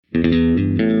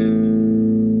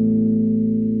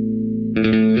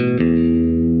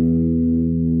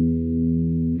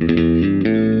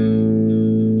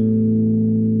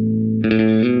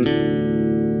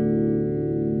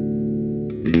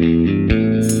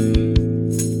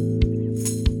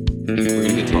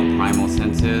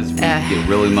is get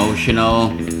real emotional,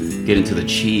 get into the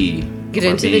chi. Get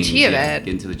into the chi of it.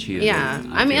 Get into the chi of it. Yeah.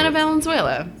 I'm Anna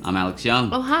Valenzuela. I'm Alex Young.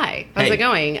 Oh, hi. How's Hey. it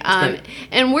going? Great.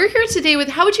 And we're here today with,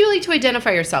 how would you like to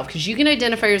identify yourself? Because you can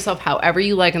identify yourself however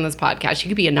you like on this podcast. You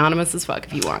could be anonymous as fuck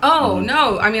if you want. Oh,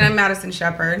 no. I mean, I'm Madison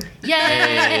Shepherd. Yay!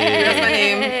 That's my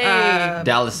name.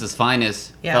 Dallas's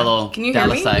finest Yeah. fellow Can you hear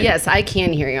me? Dallasite. Yes, I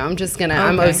can hear you. I'm just gonna,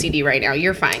 I'm Okay. OCD right now.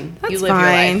 You're fine. You That's live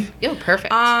fine. your life. Yo,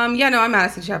 perfect. Yeah, no, I'm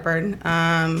Madison Shepherd.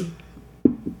 Hi.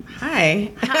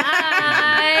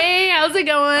 Hi, how's it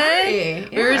going? Hi,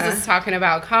 We were yeah. just talking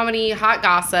about comedy, hot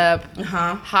gossip,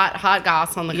 Uh-huh. hot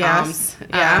goss on the Yes, comms.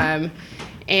 yeah.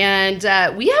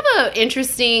 And we have a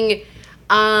interesting.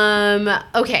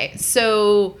 Okay,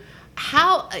 so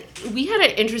we had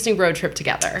an interesting road trip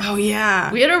together. Oh,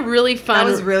 yeah. We had a really fun.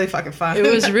 That was really fucking fun.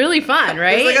 It was really fun,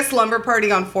 right? It was like a slumber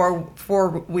party on four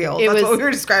wheels. That's what we were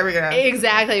describing it as.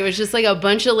 Exactly. It was just like a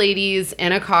bunch of ladies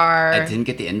in a car. I didn't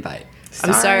get the invite.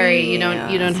 I'm sorry, you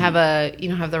don't have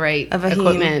the right A vagine.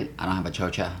 equipment. I don't have a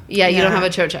chocha. Yeah, you don't Yeah. have a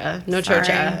chocha. No Sorry.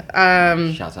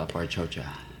 chocha. Shouts out for a chocha.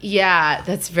 Yeah,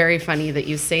 that's very funny that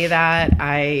you say that.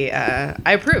 I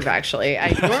approve, actually. I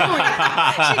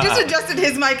normally She just adjusted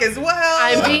his mic as well.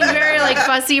 I'm being very like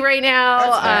fussy right now.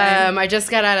 That's fine. I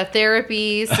just got out of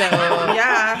therapy, so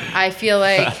Yeah. I feel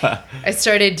like I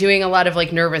started doing a lot of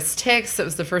like nervous tics. It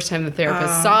was the first time the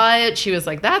therapist saw it. She was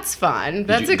like, "That's fun.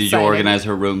 That's exciting." Did you organize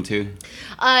her room too?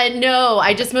 No,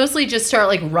 I just mostly just start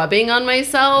like rubbing on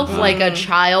myself like a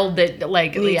child that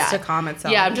like Needs to calm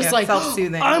itself. Yeah, I'm just like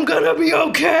self-soothing. I'm gonna be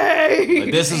okay.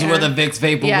 Like, this is where the Vicks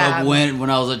Vapor Yeah. Rub went when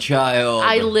I was a child.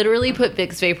 I literally put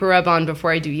Vicks Vapor Rub on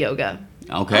before I do yoga.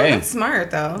 Okay. That's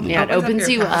smart though. Yeah, it opens your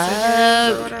you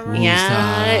passages or up. whatever.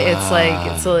 Yeah,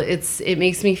 it's like it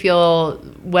makes me feel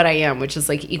what I am, which is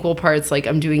like equal parts like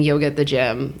I'm doing yoga at the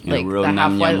gym, Yeah, like real the half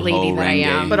nam white yam lady ho that I renge.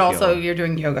 am. But also, you're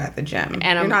doing yoga at the gym.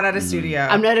 And you're not at a studio.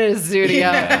 I'm not at a studio.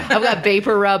 I've got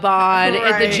Vapor Rub on, and the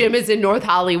Right. gym is in North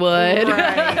Hollywood.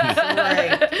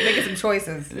 Right. Making some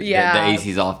choices. Yeah. The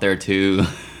AC's off there too.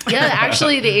 Yeah,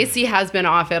 actually, the AC has been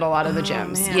off at a lot of the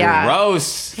gyms. man. Yeah.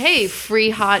 Gross. Hey,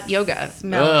 free hot yoga.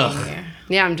 Melting.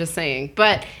 Yeah, I'm just saying.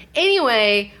 But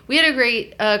anyway, we had a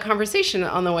great conversation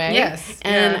on the way. Yes,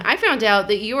 and yeah. I found out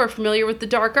that you are familiar with the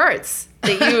dark arts.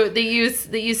 That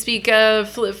you speak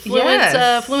fluent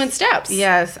Yes. fluent steps.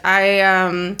 Yes,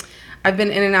 I've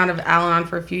been in and out of Al-Anon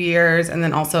for a few years, and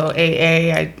then also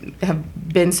AA. I have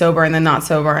been sober and then not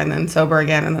sober, and then sober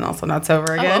again, and then also not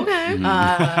sober again. Oh,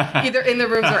 okay. Either in the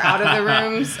rooms or out of the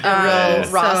rooms. A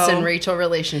real Ross so- and Rachel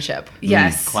relationship.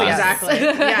 Yes, classic.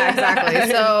 exactly. Yeah,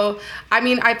 exactly. So, I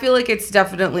mean, I feel like it's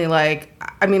definitely like,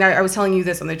 I mean, I was telling you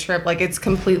this on the trip, like it's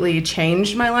completely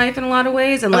changed my life in a lot of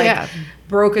ways and like yeah.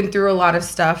 broken through a lot of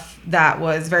stuff that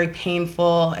was very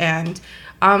painful and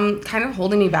kind of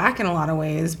holding me back in a lot of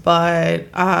ways. But,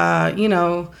 you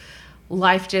know,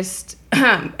 life just,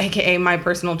 AKA my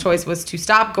personal choice was to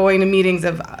stop going to meetings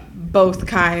of both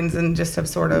kinds and just have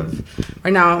sort of,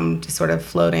 right now I'm just sort of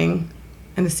floating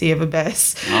in the sea of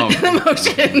abyss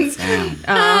emotions.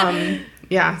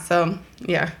 Yeah, so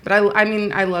yeah, but I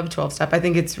mean I love 12-step. I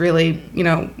think it's really, you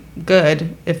know,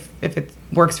 good if it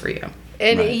works for you.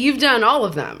 And Right. you've done all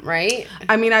of them, right?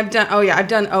 I mean I've done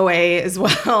OA as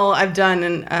well. I've done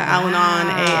an Al-Anon,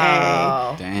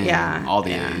 AA, Damn. Yeah, All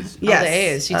the yeah. A's. Yes, All the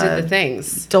A's. You did the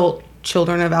things. adult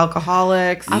children of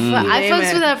alcoholics. I name fucked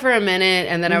it. with that for a minute,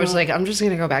 and then I was like, I'm just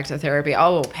gonna go back to therapy. I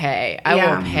will pay. I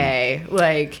Yeah. will pay.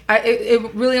 Like,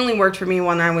 It really only worked for me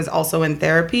when I was also in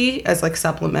therapy as like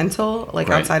supplemental, like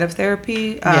Right. outside of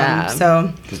therapy. Yeah.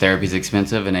 So Because therapy's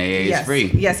expensive and AA yes, is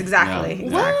free. yes, exactly. Yeah.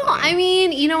 well, I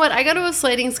mean, you know what? I go to a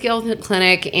sliding scale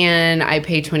clinic, and I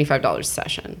pay $25 a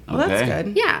session. Well, that's Okay.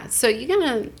 good. Yeah, so you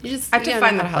just I have to you gotta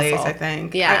find know the how to place, hustle. I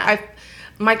think. Yeah.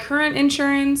 My current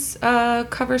insurance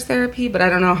covers therapy, but I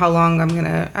don't know how long I'm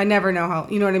gonna. I never know how.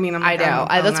 You know what I mean? I'm I like, know.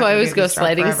 I'm That's not why I gonna always be go this job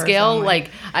sliding forever, so scale. I'm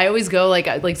Like I always go like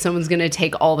someone's gonna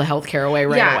take all the healthcare away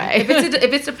right away.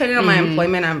 if it's dependent on my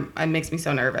employment, it makes me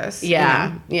so nervous. you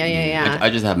yeah. know? Yeah.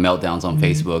 I just have meltdowns on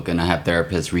Facebook, and I have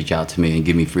therapists reach out to me and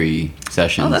give me free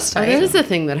sessions. Oh, that's Oh, tight. that is a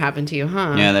thing that happened to you,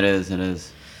 huh? Yeah, that is. It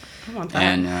is. I want that.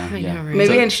 And know, right?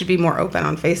 Maybe So I should be more open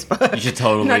on Facebook. you should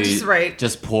totally not just write.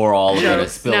 just pour all of it,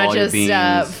 Jokes. spill Not all your just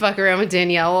beans. fuck around with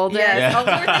Danielle all day. Yes. Yeah. Oh,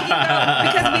 we were thinking about,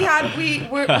 because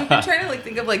we've been trying to like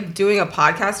think of like doing a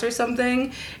podcast or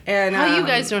something. And How you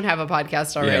guys don't have a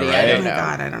podcast already? right. I Oh don't my know.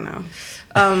 god, I don't know.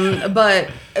 But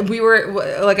we were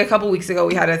like a couple weeks ago,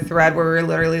 we had a thread where we were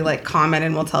literally like, comment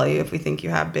and we'll tell you if we think you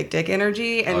have big dick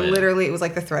energy. And literally it was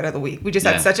like the thread of the week. We just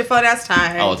had such a fun ass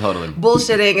time. Oh, totally.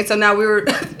 Bullshitting. And so now we were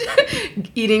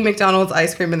eating McDonald's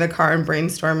ice cream in the car and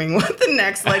brainstorming what the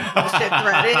next like bullshit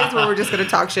thread is where we're just going to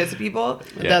talk shit to people.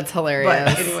 Yeah. That's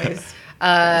hilarious. But anyways.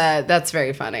 That's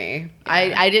very funny.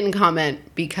 I didn't comment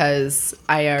because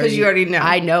you already know.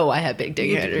 I know I have big dick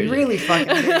You energy. really fucking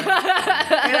do.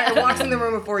 And I walked in the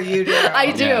room before you do.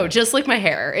 I do, Yeah. just like my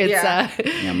hair. It's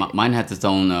Yeah, mine has its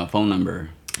own phone number.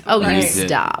 oh, Right. you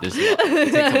stop. It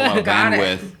takes a lot of Got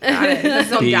bandwidth. it. Got it.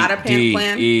 There's no data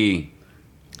plan. DDE.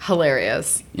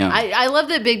 Hilarious. Yeah. I love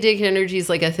that big dick energy is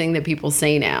like a thing that people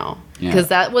say now Yeah. because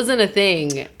that wasn't a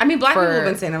thing. I mean, black for- people have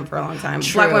been saying them for a long time.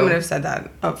 True. Black women have said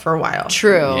that for a while.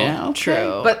 True. Yeah, okay.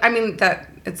 True. But I mean, that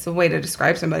it's a way to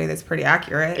describe somebody that's pretty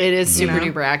accurate. it is super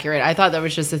you know? duper accurate. I thought that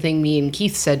was just a thing me and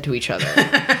Keith said to each other.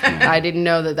 I didn't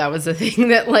know that that was a thing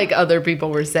that like other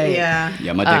people were saying. Yeah.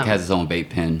 Yeah, my dick has its own vape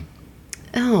pen.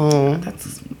 Oh.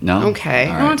 That's. No? Okay.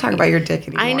 All I don't want to talk about your dick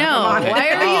anymore. I know. Come on. Why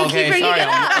are you keep bringing sorry. it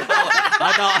up?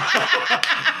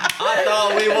 I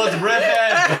thought we was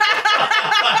ripping.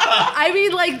 I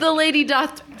mean, like the lady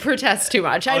doth protest too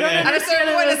much. I don't Okay. At a understand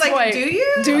certain point, at it's this like, point. do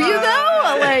you? Do you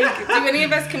though? Like, Do any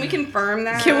of us? Can we confirm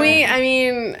that? can we? I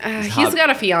mean, he's hot. got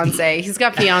a fiance. He's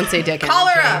got fiance dick. Call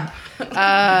her energy. up?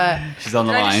 She's on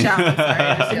the I just line. shout? I'm sorry,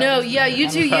 I just No, yelled. yeah, you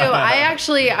do you.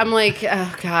 I'm like,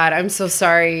 oh God, I'm so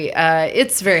sorry.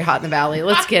 It's very hot in the valley.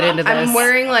 Let's get into this. I'm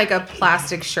wearing like a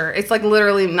plastic shirt. It's like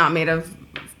literally not made of.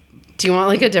 Do you want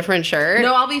like a different shirt?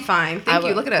 No, I'll be fine. Thank I you.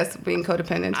 will- Look at us being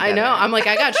codependent. I know. together. I'm like,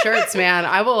 I got shirts, man.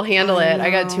 I will handle it.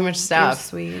 I got too much You're stuff.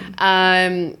 sweet.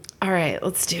 All right,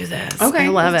 let's do this. Okay, I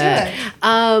love let's it.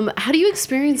 do How do you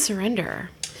experience surrender?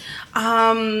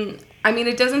 I mean,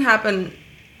 it doesn't happen.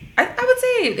 I would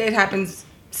say it happens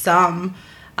some.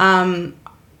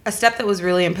 A step that was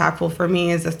really impactful for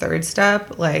me is the third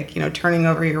step, like, you know, turning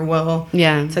over your will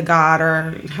Yeah. to God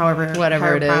or however, Whatever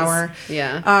higher it is. power.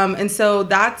 Yeah. And so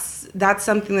that's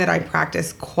something that I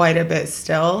practice quite a bit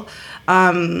still.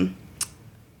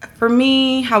 For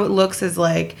me, how it looks is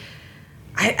like,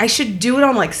 I should do it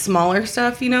on like smaller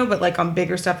stuff, you know, but like on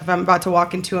bigger stuff, if I'm about to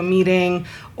walk into a meeting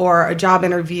or a job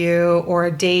interview or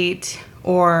a date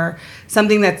or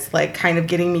something that's like kind of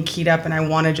getting me keyed up and I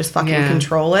want to just fucking Yeah.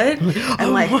 control it.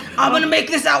 And like, I'm going to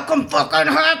make this outcome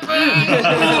fucking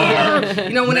happen.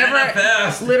 You know, whenever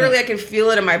literally I can feel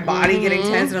it in my body getting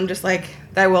tense and I'm just like,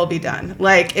 that will be done.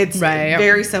 Like, it's Right.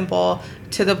 very simple,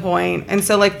 to the point. And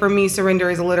so like for me,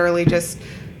 surrender is literally just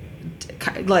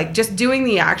like just doing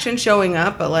the action, showing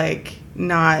up, but like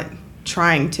not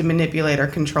trying to manipulate or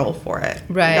control for it.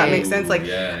 Right. If that makes sense. Like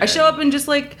Yeah, I show up and just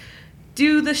like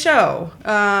do the show.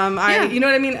 Yeah. You know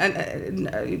what I mean?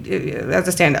 As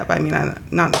a stand-up, I mean,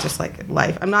 not just like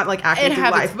life. I'm not like acting It through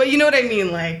happens. life, but you know what I mean?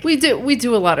 Like We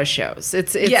do a lot of shows.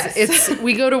 It's Yes.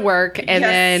 we go to work and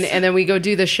Yes. then we go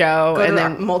do the show go and to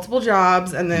then multiple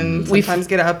jobs and then We sometimes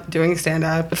get up doing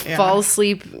stand-up. Yeah. fall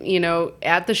asleep, you know,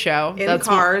 at the show. In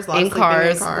cars, in a lot of sleeping in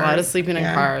cars, a cars. lot of sleeping in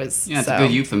Yeah. cars. Yeah, it's so. a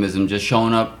good euphemism. Just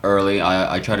showing up early.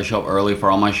 I try to show up early for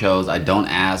all my shows. I don't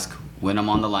ask when I'm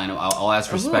on the lineup. I'll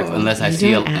ask respectful unless I you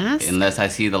see don't ask? unless I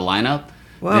see the lineup.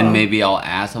 Whoa. Then maybe I'll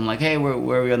ask. I'm like, hey, where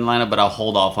are we on the lineup? But I'll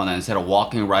hold off on that instead of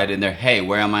walking right in there. Hey,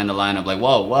 where am I in the lineup? Like,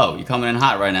 whoa, you're coming in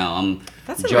hot right now. I'm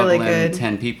That's a really juggling good-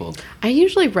 10 people. I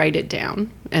usually write it down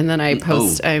and then I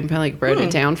post. I like wrote it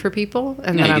down for people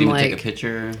and Yeah, then you can I'm even like, take a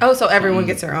picture. Oh, so everyone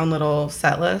gets their own little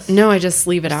set list? no, I just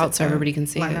leave it out so their everybody can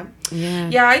see lineup. it. Yeah.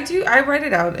 Yeah, I do. I write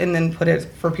it out and then put it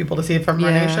for people to see if I'm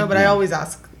running a Yeah. show. But I always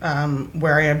ask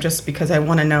where I am, just because I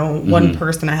want to know one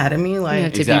person ahead of me. Like Yeah,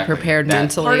 to Exactly. be prepared That-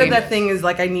 mentally. part of that thing is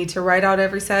like I need to write out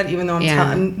every set, even though I'm Yeah.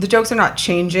 telling the jokes are not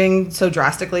changing so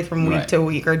drastically from week Right. to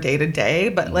week or day to day.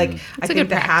 But like I It's a think good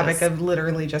the practice. havoc of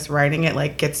literally just writing it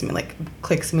like gets me like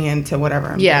clicks me into whatever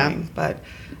I'm Yeah. doing. But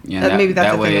Yeah, maybe that's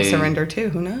that a thing of way- surrender too.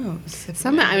 Who knows?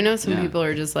 I know some Yeah. people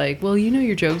are just like, well, you know,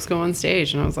 your jokes go on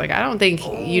stage, and I was like, I don't think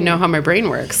you know how my brain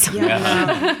works. Yeah,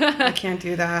 no, I can't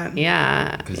do that.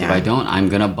 Yeah. Because Yeah. if I don't, I'm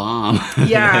gonna bomb.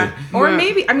 Yeah. Or Yeah.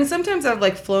 maybe, I mean, sometimes I've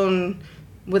like flown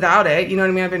without it. You know what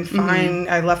I mean? I've been Mm-hmm. fine.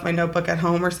 I left my notebook at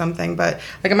home or something, but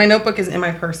like my notebook is in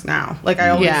my purse now. Like I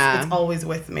always, Yeah. it's always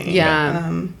with me. Yeah.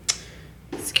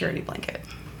 Security blanket.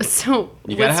 So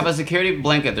You gotta what's- have a security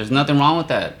blanket. There's nothing wrong with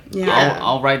that. Yeah.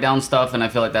 I'll write down stuff, and I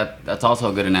feel like that's also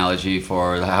a good analogy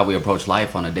for how we approach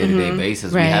life on a day-to-day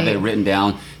basis. We have Right. it written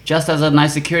down just as a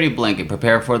nice security blanket.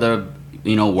 Prepare for the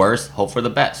worst, hope for the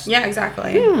best. Yeah,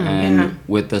 exactly. And Yeah.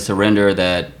 with the surrender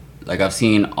that like I've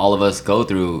seen all of us go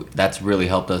through, that's really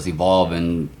helped us evolve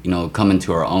and come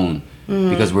into our own.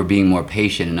 because we're being more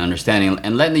patient and understanding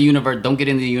and letting the universe, don't get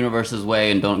in the universe's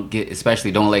way, and don't get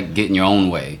in your own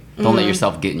way. Don't let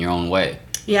yourself get in your own way.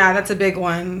 Yeah, that's a big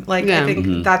one. Like, Yeah. I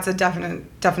think that's a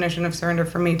definite definition of surrender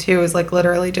for me too, is like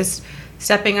literally just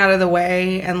stepping out of the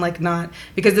way and like not,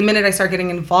 because the minute I start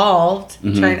getting involved,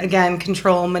 trying again,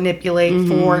 control, manipulate,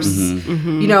 force,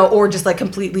 you know, or just like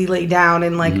completely lay down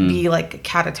and like be like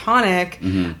catatonic,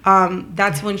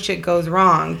 that's when shit goes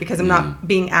wrong, because I'm not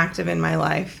being active in my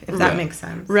life, if that makes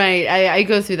sense. Right. I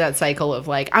go through that cycle of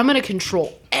like, I'm going to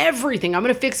control everything. I'm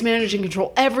going to fix, manage, and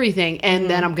control everything. And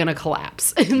then I'm going to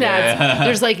collapse. And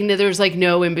there's like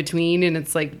no in between. And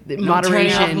it's like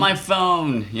moderation. Turning off my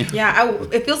phone. Yeah,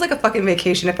 it feels like a fucking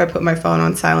vacation if I put my phone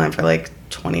on silent for like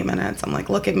 20 minutes. I'm like,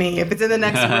 look at me. If it's in the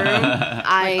next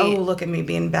room, look at me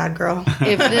being bad girl.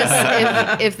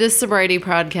 If this sobriety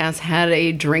podcast had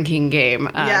a drinking game,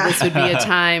 this would be a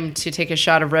time to take a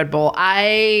shot of Red Bull.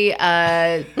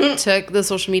 I took the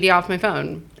social media off my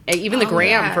phone. Even the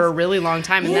gram for a really long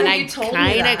time. And then I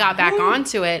kind of got back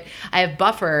onto it. I have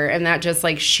Buffer, and that just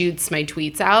like shoots my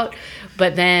tweets out.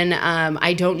 But then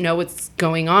I don't know what's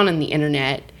going on the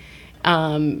internet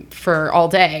for all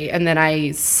day. And then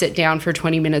I sit down for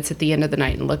 20 minutes at the end of the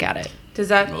night and look at it. Does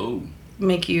that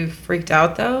make you freaked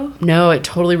out though? No, it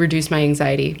totally reduced my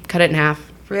anxiety. Cut it in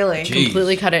half. Really? Jeez.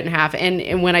 Completely cut it in half.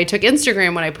 And when I took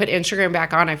Instagram, when I put Instagram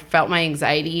back on, I felt my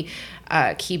anxiety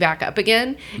key back up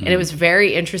again. And it was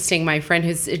very interesting. My friend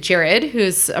who's Jared,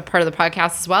 who's a part of the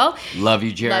podcast as well. Love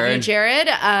you, Jared. Love you, Jared.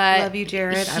 I don't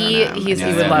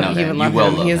know. You would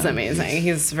love him. He's amazing.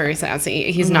 He's very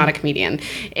sassy. He's not a comedian.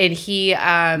 And he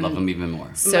love him even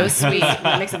more. So sweet.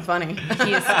 That makes him funny.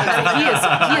 He is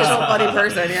a funny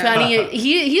person. Yeah. Funny.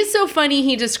 He is so funny.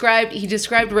 He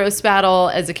described roast battle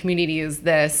as a community as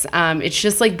this. It's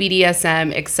just like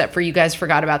BDSM, except for you guys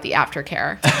forgot about the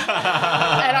aftercare.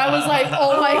 And I was like,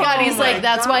 oh my God. He's like,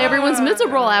 that's why everyone's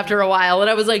miserable after a while. And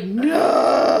I was like, no.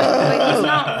 Like, he's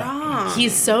not wrong.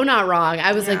 He's so not wrong.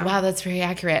 I was like, wow, that's very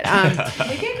accurate.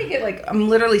 Maybe I could get like, I'm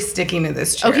literally sticking to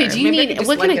this chair. Okay, do you Maybe need, I could just,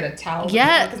 what like, can I, get a towel?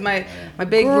 yeah. Because my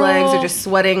big legs are just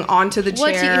sweating onto the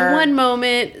chair. One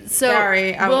moment. So,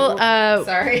 sorry.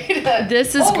 Sorry.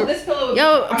 This is, this pillow.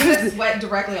 Yo, I'm going to sweat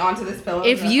directly onto this pillow.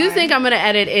 if you think I'm going to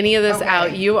edit any of this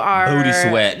out, you are booty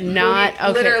sweat. Not,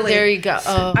 okay, literally. there you go.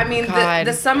 Oh, I mean,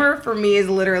 the summer for me is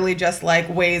literally just like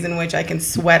ways in which I can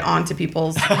sweat onto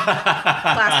people's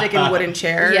plastic and wooden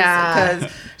chairs. Yeah.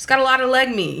 Because it's got a lot of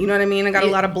leg meat. You know what I mean? I got a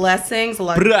lot of blessings, a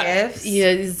lot of gifts.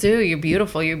 Yeah, you do. You're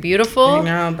beautiful. You're beautiful. I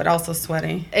know, but also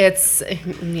sweaty.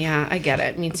 Yeah, I get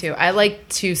it. Me too. I like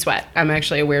to sweat. I'm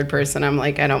actually a weird person. I'm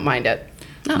like, I don't mind it.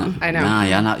 No, I know. Nah,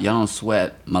 y'all don't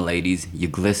sweat, my ladies. You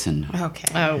glisten. Okay.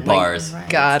 Oh, Bars. my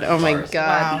God. Oh my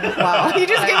God. Wow. You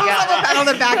just gave yourself a pat on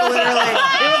the back, literally.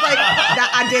 It was like,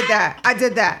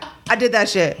 I did that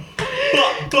shit.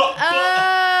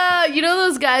 You know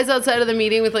those guys outside of the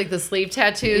meeting with like the sleeve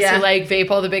tattoos who like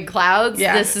vape all the big clouds?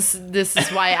 Yeah. This is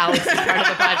why Alex is part of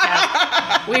the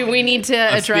podcast. We need to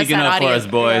address Speaking that up audience. for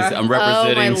us, boys. I'm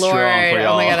representing strong for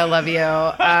y'all. Oh my God, I love you.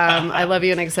 I love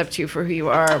you and accept you for who you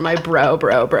are, my bro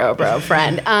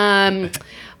friend.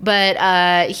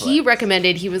 But he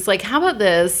recommended, he was like, how about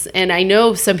this? And I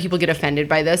know some people get offended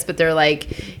by this, but they're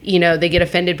like, you know, they get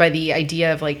offended by the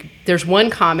idea of like, there's one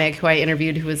comic who I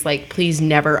interviewed who was like, please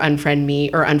never unfriend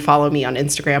me or unfollow me on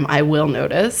Instagram. I will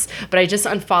notice. But I just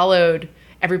unfollowed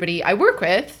everybody I work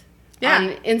with. On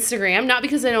Instagram, not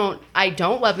because I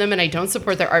don't love them and I don't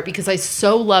support their art, because I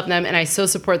so love them and I so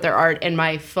support their art, and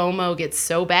my FOMO gets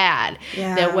so bad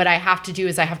that what I have to do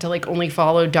is I have to like only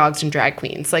follow dogs and drag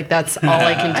queens. Like that's all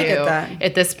I can do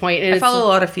at this point. And I follow a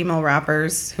lot of female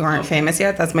rappers who aren't famous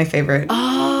yet. That's my favorite.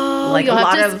 Like a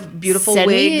lot of beautiful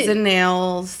wigs and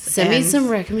nails. Send me some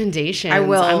recommendations. I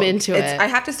will. I'm into it. I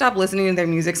have to stop listening to their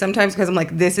music sometimes because I'm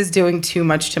like, this is doing too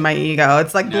much to my ego.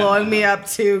 It's like blowing me up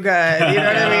too good. You know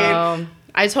what I mean?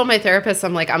 I told my therapist,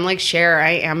 I'm like Cher, I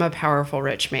am a powerful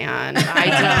rich man.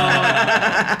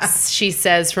 I don't, she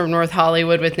says, from North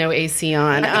Hollywood with no AC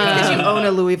on. Because you own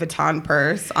a Louis Vuitton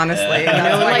purse, honestly.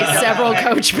 I own like several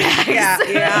Coach bags.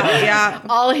 Yeah.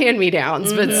 All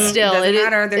hand-me-downs, but still. Doesn't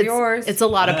matter, they're yours. It's a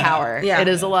lot of power. Yeah. It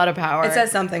is a lot of power. It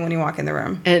says something when you walk in the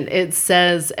room. And it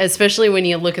says, especially when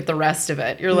you look at the rest of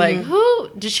it, you're like, who?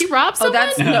 Did she rob someone?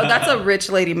 That's a rich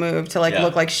lady move to like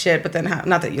look like shit, but then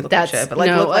not that you look like shit, but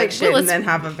like look like shit and then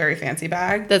have a very fancy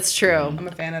bag. That's true. I'm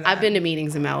a fan of that. I've been to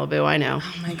meetings in Malibu. I know.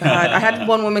 Oh my God. I had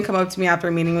one woman come up to me after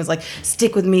a meeting and was like,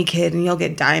 stick with me, kid, and you'll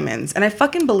get diamonds. And I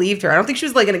fucking believed her. I don't think she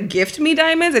was like going to gift me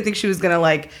diamonds. I think she was going to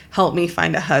like help me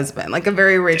find a husband, like a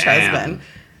very rich husband.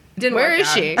 Didn't Where work is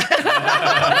out. she?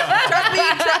 Trust me,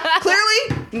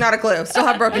 clearly, not a clue. Still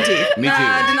have broken teeth. Me too.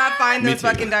 Did not find Me those too.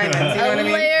 fucking diamonds. You know what I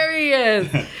mean?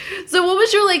 Hilarious. So, what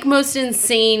was your like most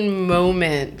insane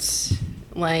moment?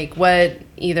 Like, what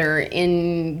either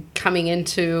in coming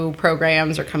into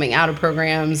programs or coming out of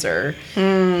programs or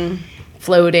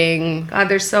floating? God,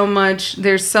 there's so much.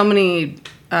 There's so many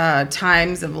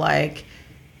times of like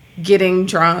getting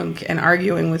drunk and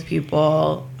arguing with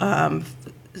people,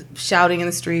 shouting in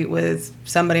the street with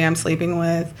somebody I'm sleeping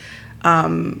with.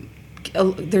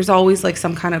 There's always like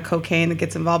some kind of cocaine that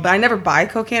gets involved, but I never buy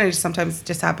cocaine. I just sometimes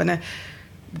just happen to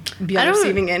be on the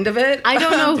receiving end of it. I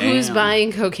don't know who's Damn.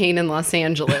 buying cocaine in Los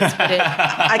Angeles, but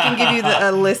I can give you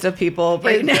a list of people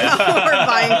right now who are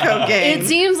buying cocaine. it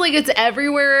seems like it's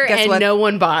everywhere Guess and what? no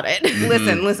one bought it.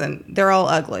 Listen, they're all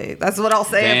ugly. That's what I'll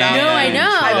say about Damn. it. No,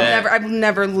 I know. I've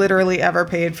never literally ever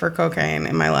paid for cocaine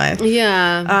in my life.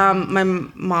 Yeah. My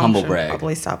mom Humble should brag.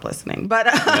 probably stop listening, but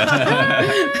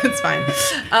it's fine.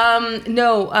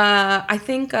 I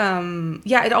think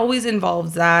it always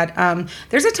involves that.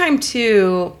 There's a time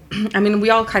too. I mean, we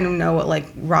all kind of know what like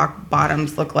rock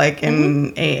bottoms look like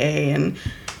in AA, and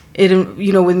it,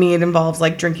 with me, it involves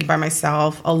like drinking by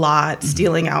myself a lot,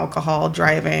 stealing alcohol,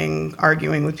 driving,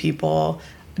 arguing with people.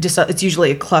 Just it's usually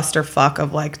a clusterfuck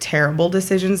of like terrible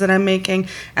decisions that I'm making,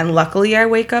 and luckily I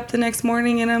wake up the next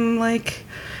morning and I'm like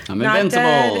I'm not invincible.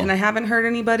 dead and I haven't hurt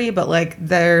anybody, but like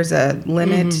there's a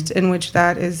limit in which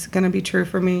that is going to be true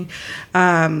for me.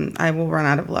 I will run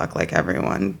out of luck like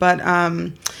everyone. But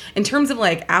in terms of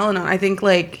like Al-Anon, I think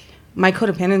like my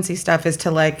codependency stuff is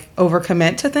to like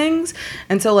overcommit to things.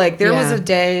 And so like there was Yeah. a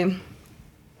day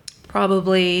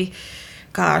probably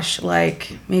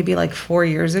like maybe like 4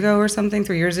 years ago or something,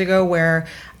 3 years ago, where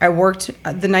I worked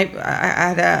the night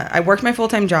I worked my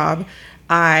full-time job.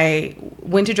 I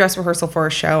went to dress rehearsal for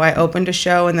a show. I opened a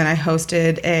show, and then I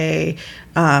hosted a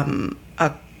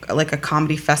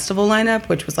comedy festival lineup,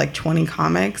 which was like 20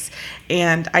 comics.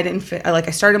 And I didn't fit.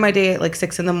 I started my day at like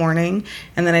 6 a.m,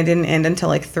 and then I didn't end until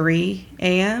like 3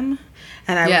 a.m.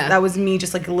 And that was me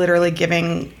just like literally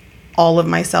giving all of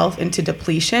myself into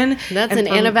depletion. That's And an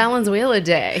from- Anna Valenzuela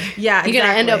day. Yeah, You're going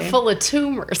to end up exactly. full of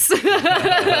tumors. I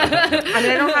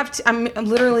mean, I don't have to. I'm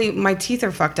literally, my teeth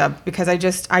are fucked up because I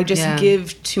just Yeah.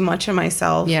 give too much of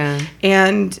myself. Yeah.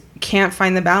 And can't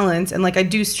find the balance. And like I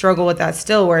do struggle with that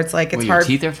still, where it's like it's Wait, hard. your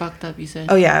teeth are fucked up, you said?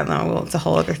 Oh yeah, no, well it's a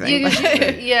whole other thing.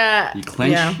 Yeah. You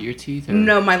clench Yeah. your teeth? Or?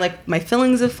 No, my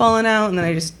fillings have fallen out, and then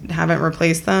I just haven't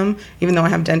replaced them, even though I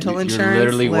have dental You're insurance.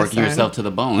 literally working Listen. yourself to the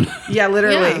bone. Yeah,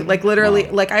 literally. Yeah. Like literally.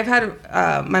 Wow. Like I've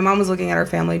had. My mom was looking at our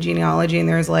family genealogy, and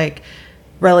there's like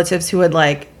relatives who had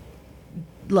like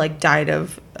died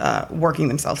of working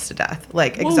themselves to death,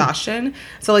 like exhaustion.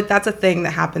 So like that's a thing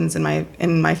that happens in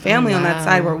my family on that Wow.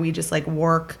 side, where we just like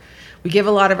work. We give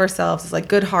a lot of ourselves. It's like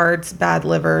good hearts, bad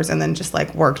livers, and then just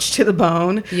like worked to the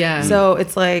bone. Yeah. So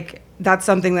it's like that's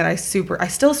something that I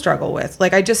still struggle with.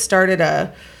 Like I just started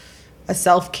a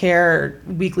self-care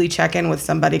weekly check-in with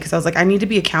somebody because I was like, I need to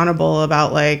be accountable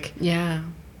about like Yeah.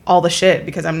 all the shit,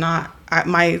 because I'm not.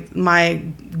 My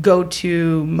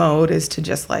go-to mode is to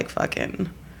just like fucking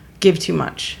give too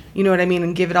much. You know what I mean?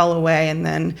 And give it all away, and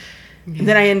then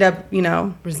I end up,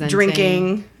 Resenting.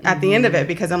 drinking at the end of it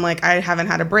because I'm like, I haven't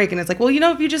had a break. And it's like, well,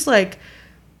 if you just like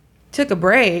took a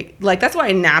break, like that's why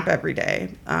I nap every day.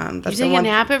 That's You take a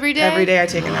nap every day? Every day I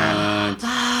take a nap.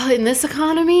 Oh, in this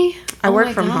economy? I Oh work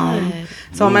my from home, God.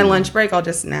 so on my lunch break I'll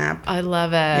just nap. I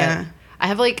love it. Yeah. I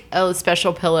have like a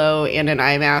special pillow and an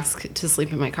eye mask to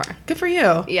sleep in my car. Good for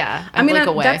you. Yeah. I mean, blink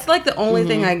away. that's like the only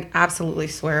thing I absolutely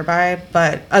swear by.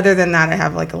 But other than that, I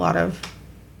have like a lot of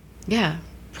Yeah.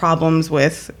 problems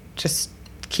with just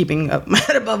keeping up my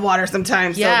head above water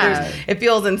sometimes. Yeah. So it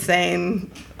feels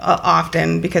insane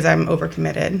often because I'm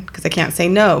overcommitted, because I can't say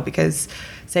no, because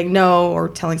saying no or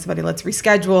telling somebody let's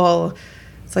reschedule,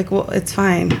 it's like, well, it's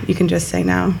fine. You can just say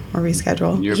no or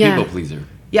reschedule. You're a Yeah. people pleaser.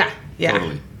 Yeah. Yeah.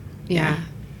 Totally. Yeah.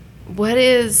 What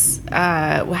is,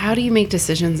 how do you make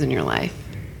decisions in your life?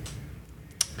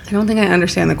 I don't think I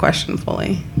understand the question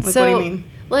fully. Like, what do you mean?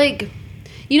 Like,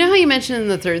 you know how you mentioned in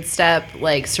the third step,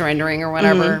 like surrendering or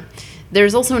whatever? Mm-hmm.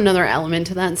 There's also another element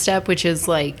to that step, which is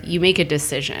like you make a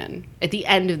decision at the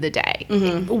end of the day.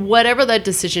 Mm-hmm. Whatever that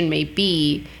decision may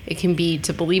be, it can be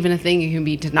to believe in a thing, it can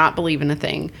be to not believe in a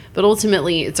thing. But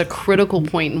ultimately, it's a critical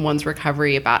point in one's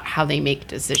recovery about how they make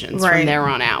decisions Right. from there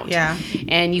on out. Yeah.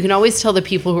 And you can always tell the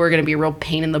people who are going to be a real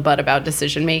pain in the butt about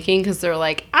decision making because they're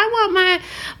like, I want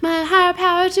my higher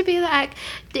power to be like,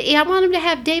 I want him to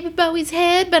have David Bowie's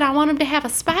head, but I want him to have a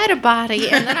spider body.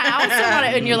 And then I also want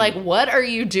to, and you're like, what are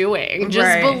you doing? thing. Just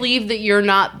Right. believe that you're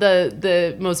not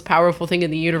the most powerful thing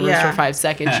in the universe Yeah. for 5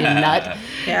 seconds, you nut.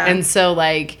 Yeah. And so,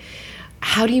 like,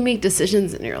 how do you make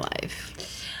decisions in your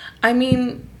life? I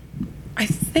mean, I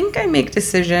think I make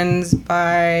decisions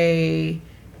by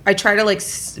I try to like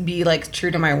be like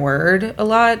true to my word a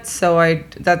lot. So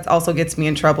that also gets me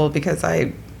in trouble because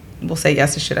I will say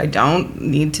yes to shit I don't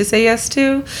need to say yes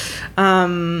to.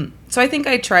 So I think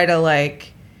I try to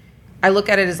like I look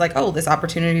at it as like, oh, this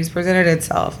opportunity's presented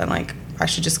itself, and like I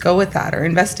should just go with that or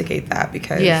investigate that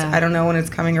because I don't know when it's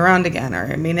coming around again, or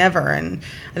it may never. And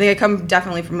I think I come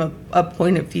definitely from a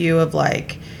point of view of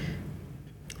like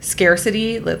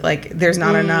scarcity, like there's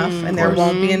not enough and there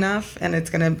won't be enough, and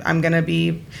I'm gonna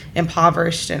be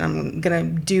impoverished and I'm gonna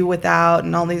do without,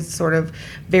 and all these sort of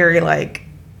very like,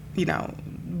 you know,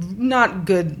 not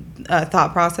good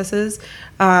thought processes.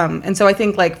 And so I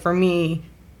think like for me,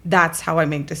 that's how I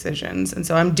make decisions. And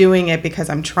so I'm doing it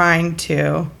because I'm trying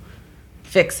to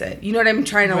fix it. You know what I'm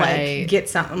trying to like get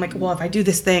something. I'm like, well, if I do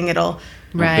this thing, it'll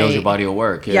build your body of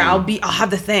work. Yeah, I'll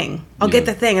have the thing. I'll get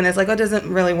the thing. And it's like, oh, it doesn't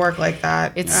really work like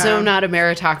that. It's so not a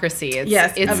meritocracy.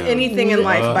 It's of anything in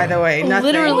life, by the way. Nothing.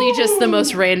 Literally just the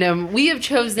most random. We have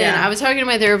chosen, I was talking to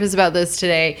my therapist about this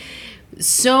today.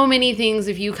 So many things,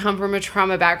 if you come from a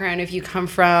trauma background, if you come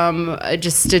from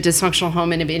just a dysfunctional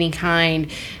home and of any kind,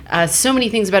 so many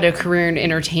things about a career in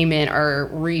entertainment are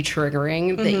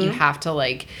re-triggering that you have to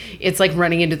like, it's like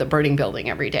running into the burning building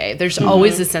every day. There's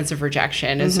always a sense of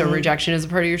rejection. And so rejection is a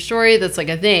part of your story. That's like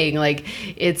a thing. Like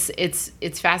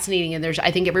it's fascinating. And I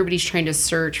think everybody's trying to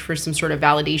search for some sort of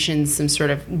validation, some sort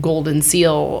of golden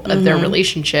seal of their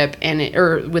relationship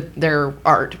or with their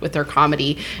art, with their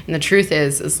comedy. And the truth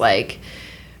is like,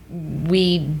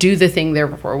 we do the thing there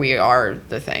before we are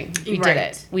the thing. We did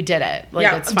it. We did it. Like,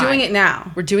 yeah, it's fine. doing it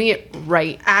now. We're doing it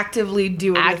right. Actively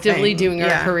doing our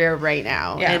career right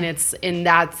now. Yeah. And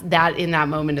that in that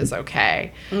moment is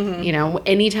okay. You know,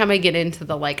 anytime I get into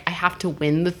the like, I have to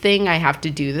win the thing, I have to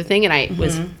do the thing, and I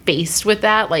was faced with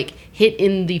that, like hit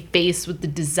in the face with the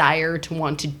desire to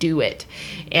want to do it.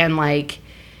 And like,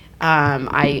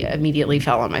 I immediately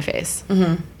fell on my face.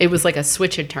 It was like a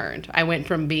switch had turned. I went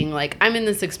from being like, I'm in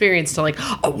this experience to like,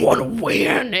 I want to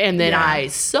win. And then I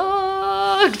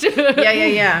sucked.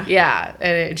 Yeah. Yeah.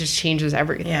 And it just changes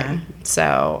everything. Yeah.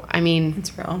 So, I mean,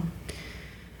 It's real.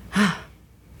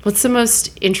 what's the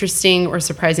most interesting or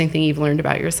surprising thing you've learned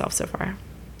about yourself so far?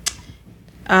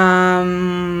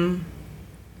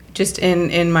 Just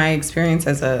in my experience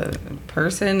as a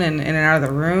person and in and out of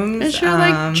the rooms. It's your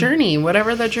like journey,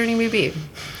 whatever that journey may be.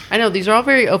 I know these are all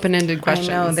very open-ended questions.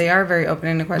 I know they are very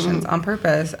open-ended questions on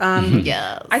purpose.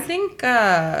 Yes. I think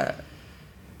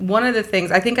one of the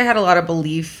things, I think I had a lot of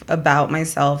belief about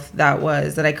myself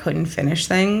that I couldn't finish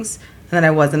things and that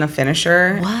I wasn't a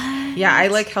finisher. What? Yeah, I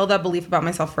like held that belief about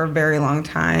myself for a very long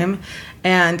time.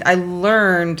 And I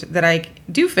learned that I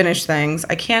do finish things.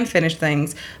 I can finish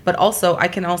things, but also I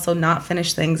can also not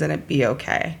finish things and it be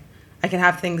okay. I can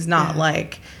have things not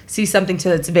like see something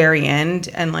to its very end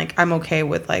and like I'm okay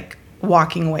with like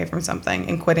walking away from something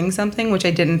and quitting something, which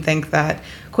I didn't think that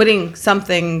quitting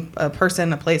something, a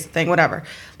person, a place, a thing, whatever.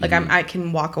 Like I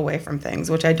can walk away from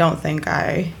things, which I don't think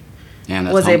I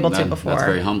was able to before. That's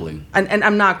very humbling. And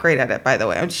I'm not great at it, by the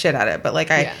way. I'm shit at it, but like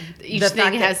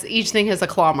each thing has a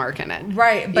claw mark in it.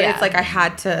 Right, but it's like I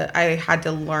had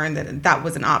to learn that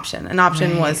was an option. An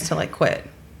option was to like quit.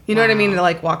 You know what I mean? To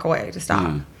like walk away, to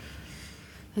stop.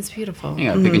 That's beautiful. You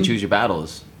gotta pick and choose your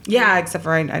battles. Yeah, except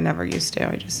for I never used to.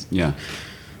 I just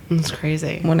That's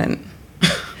crazy. wouldn't.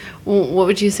 Well, what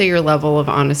would you say your level of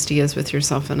honesty is with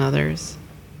yourself and others?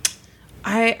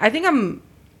 I think I'm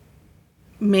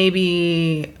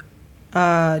maybe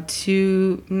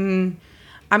I'm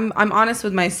honest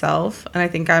with myself, and I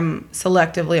think I'm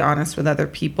selectively honest with other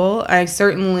people. I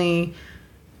think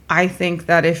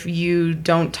that if you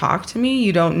don't talk to me,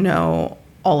 you don't know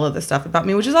all of the stuff about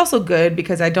me, which is also good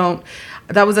because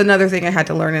that was another thing I had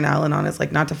to learn in Al-Anon is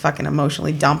like not to fucking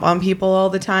emotionally dump on people all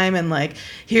the time and like,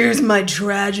 here's my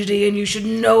tragedy and you should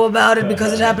know about it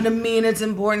because it happened to me and it's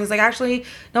important. It's like, actually,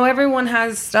 no, everyone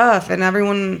has stuff and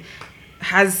everyone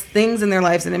has things in their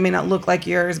lives and it may not look like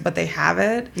yours, but they have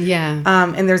it. Yeah.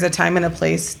 And there's a time and a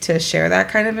place to share that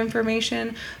kind of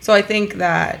information. So I think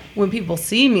that when people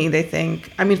see me, they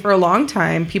think, I mean, for a long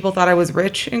time, people thought I was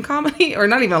rich in comedy, or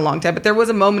not even a long time, but there was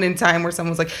a moment in time where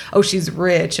someone was like, oh, she's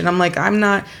rich. And I'm like, I'm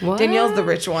not. What? Danielle's the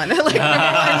rich one. I'm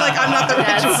not the rich one.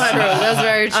 That's true. That's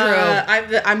very true.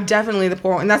 I'm definitely the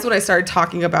poor one. And that's what I started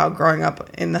talking about growing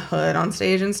up in the hood on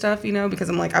stage and stuff, you know, because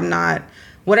I'm like, I'm not.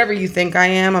 Whatever you think I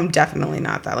am, I'm definitely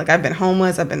not that. Like, I've been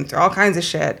homeless. I've been through all kinds of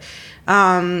shit.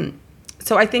 So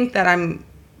I think that I'm,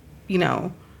 you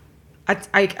know,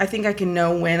 I think I can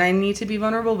know when I need to be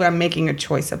vulnerable, but I'm making a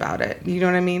choice about it. You know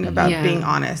what I mean? About being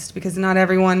honest, because not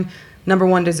everyone, number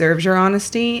one, deserves your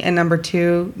honesty, and number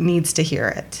two, needs to hear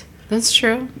it. That's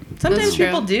true. Sometimes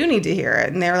people do need to hear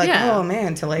it, and they're like, oh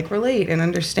man, to like relate and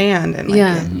understand and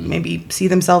like maybe see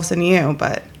themselves in you.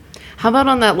 But how about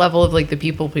on that level of like the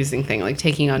people pleasing thing, like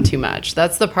taking on too much?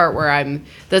 That's the part where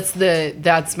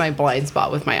that's my blind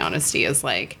spot with my honesty, is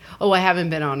like, oh, I haven't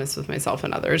been honest with myself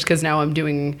and others because now I'm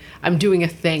doing a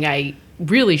thing I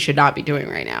really should not be doing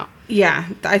right now. Yeah,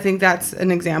 I think that's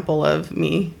an example of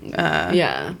me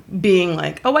being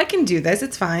like, oh, I can do this.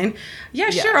 It's fine. Yeah,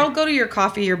 sure. I'll go to your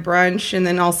coffee, your brunch, and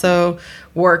then also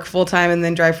work full time and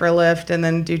then drive for a Lyft and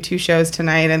then do 2 shows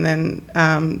tonight and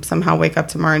then somehow wake up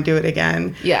tomorrow and do it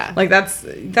again. Yeah. Like that's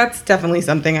definitely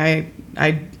something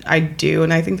I do.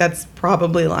 And I think that's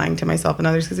probably lying to myself and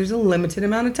others because there's a limited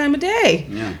amount of time a day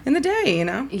in the day, you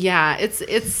know? Yeah. It's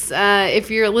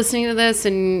if you're listening to this,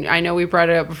 and I know we brought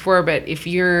it up before, but if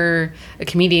you're a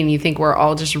comedian, you think we're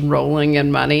all just rolling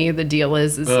in money. The deal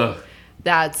is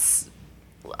that's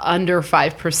under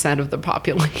 5% of the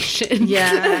population.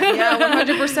 Yeah,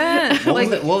 100%.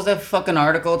 What was that fucking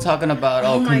article talking about?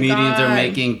 Oh, comedians are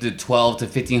making the $1,200 to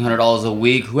 $1,500 a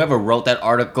week. Whoever wrote that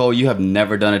article, you have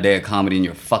never done a day of comedy in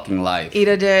your fucking life. Eat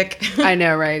a dick. I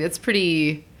know, right? It's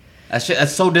pretty.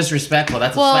 That's so disrespectful.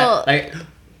 That's a slap. Like,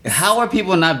 how are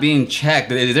people not being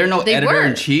checked? Is there no editor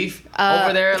in chief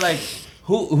over there? Like,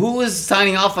 who is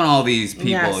signing off on all these people?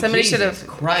 Yeah, somebody should have.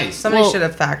 Christ. Somebody should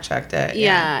have fact checked it.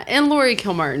 Yeah, and Laurie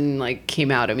Kilmartin like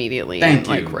came out immediately and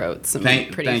like wrote some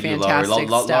pretty fantastic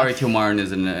stuff. Laurie Kilmartin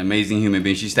is an amazing human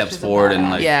being. She steps forward and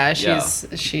like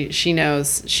she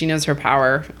knows her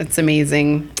power. It's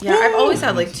amazing. Yeah, I've always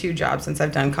had like 2 jobs since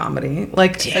I've done comedy.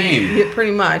 Like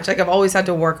pretty much. Like I've always had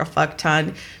to work a fuck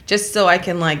ton just so I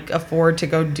can like afford to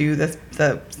go do the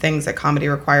things that comedy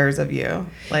requires of you.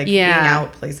 Like being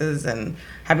out places and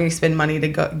having to spend money to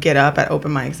get up at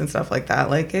open mics and stuff like that.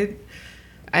 Like it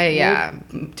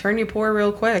turn you poor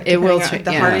real quick. It will.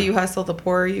 The harder you hustle, the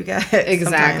poorer you get.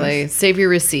 Exactly. Save your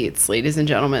receipts, ladies and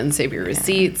gentlemen. Save your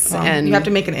receipts, well, and you have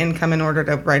to make an income in order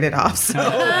to write it off. So,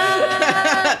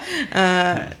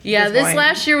 this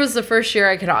last year was the first year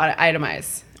I could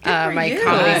itemize. My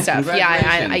comedy stuff.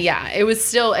 Yeah, it was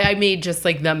still, I made just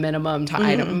like the minimum to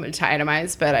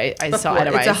itemize, but I still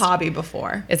itemized. It's a hobby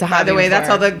before. It's a hobby. By the way, that's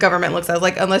how the government looks at it.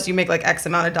 Like, unless you make like X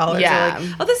amount of dollars. Yeah. Like,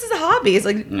 oh, this is a hobby. It's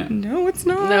like, no, it's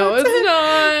not. No, it's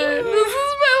not. This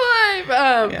is my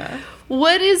life.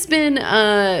 What has been,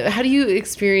 how do you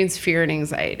experience fear and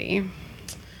anxiety?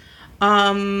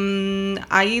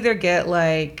 I either get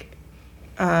like,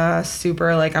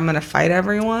 super like, I'm going to fight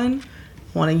everyone.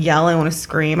 I want to yell, I want to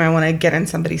scream, I want to get in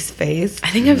somebody's face.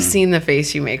 I think I've seen the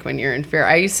face you make when you're in fear.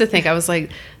 I used to think, I was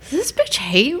like, does this bitch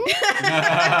hate me?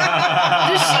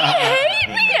 Does she hate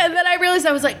me? And then I realized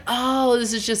I was like, oh,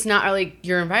 this is just not like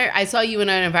your environment. I saw you in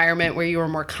an environment where you were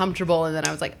more comfortable, and then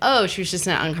I was like, oh, she was just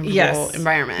in an uncomfortable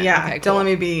environment. Yeah, okay, cool. Don't let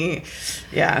me be.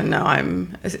 Yeah, no,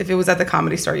 if it was at the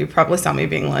Comedy Store, you probably saw me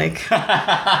being like.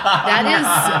 That is,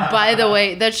 by the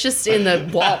way, that's just in the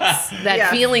waltz. That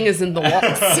feeling is in the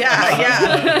waltz.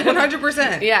 Yeah,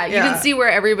 100%. Yeah, you can see where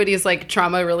everybody's like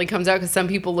trauma really comes out, because some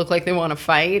people look like they want to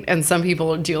fight, and some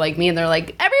people do like me, and they're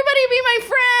like, everybody be my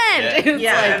friend.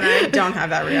 Yeah, and I don't have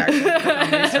that reaction at the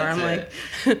Comedy Store. I'm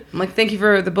like, thank you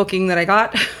for the booking that I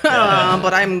got,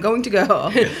 but I'm going to go.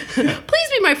 Please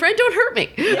be my friend. Don't hurt me.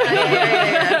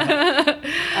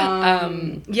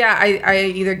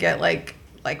 I either get like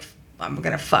I'm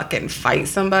gonna fucking fight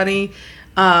somebody,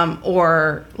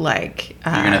 or like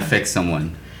you're gonna fix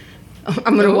someone.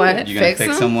 I'm gonna what? You're gonna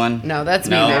fix someone? No, that's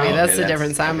me, baby. That's the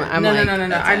difference. I'm no.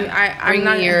 I'm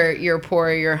not. You're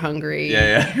poor. You're hungry.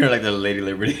 Yeah. You're like the Lady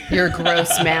Liberty. You're gross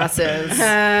masses.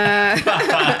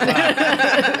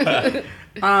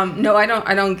 No,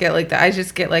 I don't get like that. I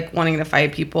just get like wanting to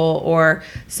fight people, or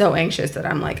so anxious that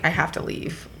I'm like, I have to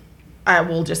leave. I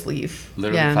will just leave.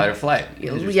 Literally fight or flight.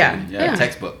 Yeah.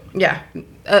 Textbook. Yeah.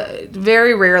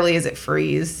 Very rarely is it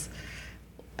freeze.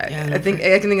 I think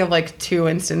I can think of like 2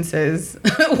 instances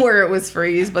where it was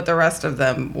freeze, but the rest of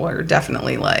them were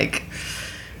definitely like,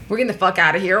 we're getting the fuck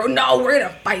out of here. Oh no, we're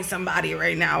gonna fight somebody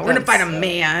right now. We're gonna fight a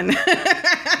man.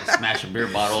 Smash a beer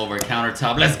bottle over a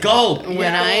countertop. Let's go.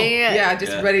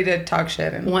 Ready to talk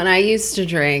shit. When I used to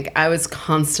drink, I was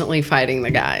constantly fighting the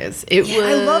guys. I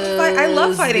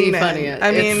love fighting men. Funniest.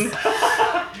 I mean.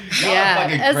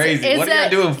 Fucking crazy. What are you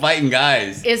doing fighting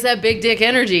guys? It's that big dick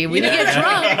energy. When you get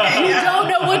drunk, you don't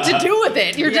know what to do with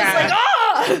it. You're just like,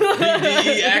 oh!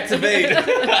 Deactivate.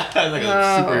 Like a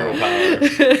superhero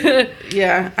power.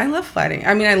 Yeah, I love fighting.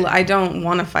 I mean, I don't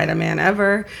want to fight a man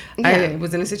ever. Yeah. I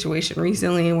was in a situation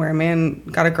recently where a man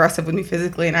got aggressive with me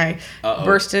physically, and I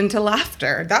burst into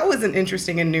laughter. That was an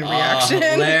interesting and new reaction.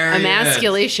 Hilarious.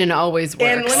 Emasculation always works.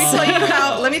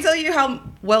 And let me tell you how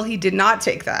well he did not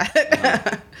take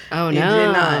that. Oh, He no.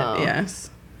 did not. Yes.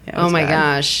 Yeah, it Oh was my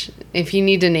bad. gosh. If you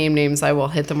need to name names, I will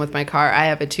hit them with my car. I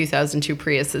have a 2002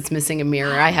 Prius that's missing a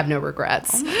mirror. I have no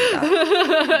regrets.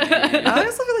 I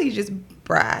also feel like you just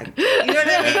brag. You know what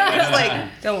I mean? You're just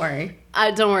like, don't worry.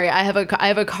 Don't worry. I have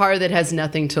a car that has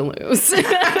nothing to lose.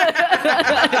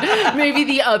 Maybe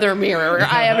the other mirror.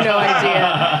 I have no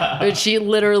idea. But she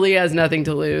literally has nothing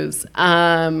to lose.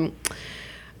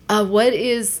 What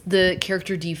is the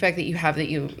character defect that you have that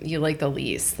you like the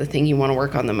least? The thing you want to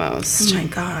work on the most? Oh my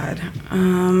God.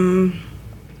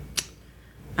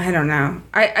 I don't know.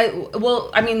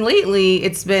 I mean, lately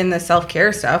it's been the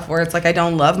self-care stuff where it's like I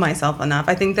don't love myself enough.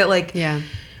 I think that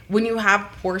when you have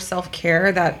poor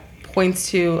self-care, that points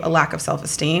to a lack of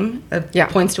self-esteem. It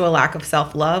points to a lack of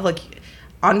self-love. Like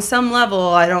on some level,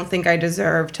 I don't think I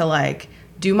deserve to like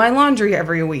do my laundry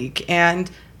every week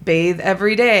and bathe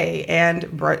every day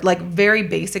and like very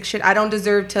basic shit. I don't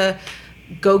deserve to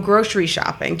go grocery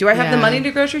shopping. Do I have the money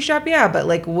to grocery shop? Yeah, but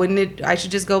like I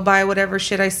should just go buy whatever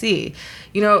shit I see.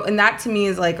 You know, and that to me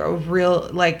is like a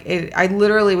real I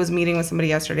literally was meeting with somebody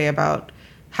yesterday about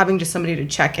having just somebody to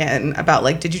check in about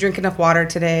like, did you drink enough water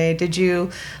today? Did you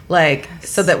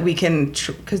so that we can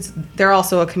cuz they're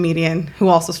also a comedian who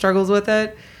also struggles with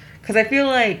it. Cuz I feel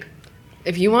like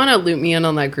if you want to loop me in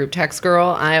on that group text, girl,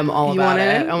 I am all about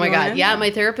it. Oh my God. Yeah, my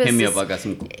therapist hit me up. I got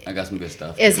some good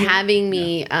stuff. Is having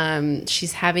me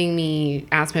she's having me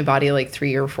ask my body like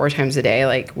 3 or 4 times a day,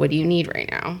 like, what do you need right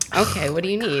now? Okay, what do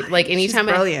you need? Like anytime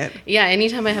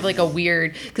anytime I have like a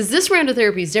weird, because this round of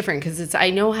therapy is different because I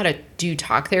know how to do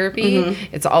talk therapy.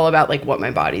 Mm-hmm. It's all about like what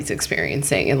my body's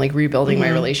experiencing and like rebuilding my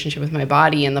relationship with my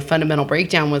body. And the fundamental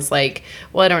breakdown was like,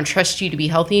 well, I don't trust you to be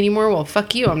healthy anymore. Well,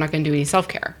 fuck you. I'm not going to do any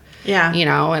self-care. Yeah. You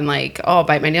know, and like, oh, I'll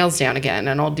bite my nails down again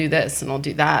and I'll do this and I'll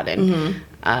do that.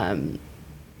 And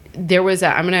there was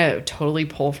I'm going to totally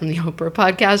pull from the Oprah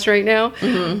podcast right now.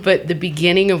 Mm-hmm. But the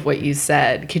beginning of what you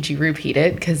said, could you repeat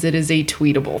it? Because it is a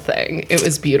tweetable thing. It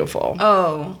was beautiful.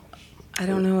 Oh, I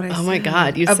don't know what I said. Oh my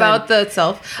God. You about said, the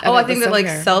self. Oh, I think that like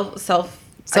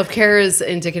self-care is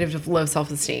indicative of low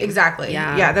self-esteem. Exactly.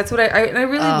 Yeah, that's what I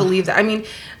really believe that. I mean,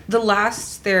 the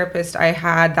last therapist I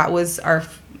had, that was our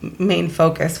main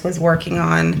focus, was working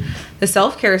on the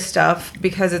self-care stuff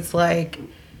because it's like,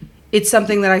 it's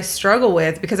something that I struggle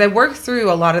with because I worked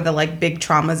through a lot of the like big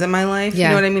traumas in my life. Yeah. You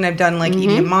know what I mean? I've done like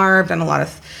EDMR, I've done a lot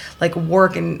of like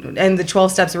work and the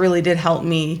 12 steps really did help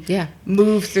me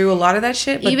move through a lot of that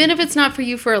shit. But even if it's not for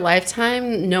you for a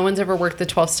lifetime, no one's ever worked the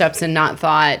 12 steps and not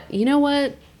thought, you know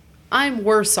what? I'm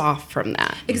worse off from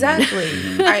that. Exactly.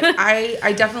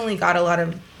 I definitely got a lot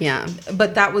of... Yeah.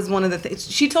 But that was one of the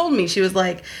things. She told me, she was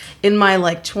like, in my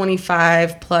like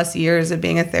 25 plus years of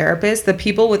being a therapist, the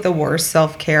people with the worst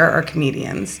self-care are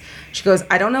comedians. She goes,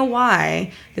 I don't know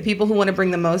why the people who want to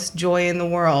bring the most joy in the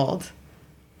world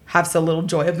have so little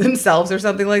joy of themselves or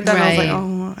something like that. Right. And I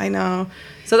was like, oh, I know.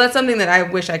 So that's something that I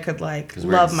wish I could like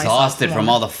love myself. Exhausted from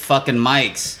all the fucking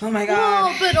mics. Oh my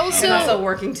God. Well, but also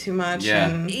working too much. Yeah.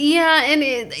 And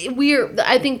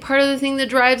I think part of the thing that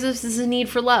drives us is the need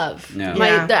for love.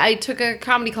 Yeah. I took a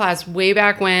comedy class way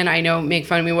back when. I know, make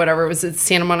fun of me, whatever. It was at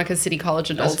Santa Monica City College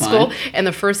Adult School. And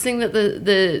the first thing that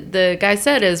the guy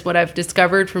said is, what I've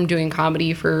discovered from doing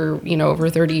comedy for, over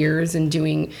 30 years and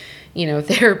doing,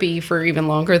 therapy for even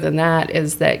longer than that,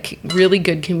 is that really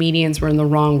good comedians were in the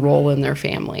wrong role in their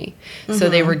family. Mm-hmm. So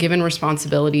they were given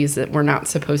responsibilities that were not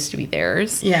supposed to be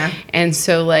theirs. Yeah. And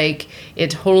so like,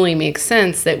 it totally makes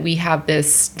sense that we have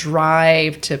this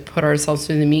drive to put ourselves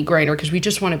through the meat grinder because we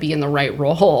just want to be in the right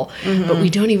role. Mm-hmm. But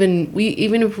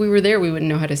even if we were there, we wouldn't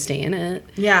know how to stay in it.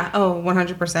 Yeah. Oh,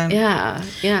 100%. Yeah.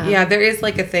 Yeah. Yeah. There is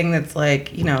like a thing that's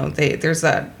like, there's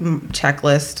that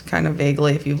checklist kind of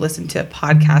vaguely, if you've listened to a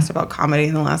podcast about comedy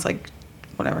in the last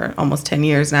almost 10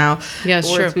 years now. Yeah,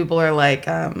 sure. People are like,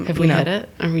 have we hit it?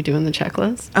 Are we doing the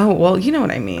checklist? Oh, well, you know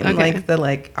what I mean. Okay.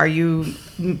 Are you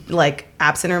like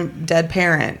absent or dead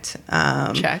parent?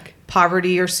 Check.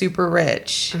 Poverty or super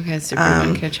rich. Okay, super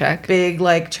okay, check. Big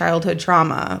like childhood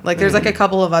trauma. Like there's like a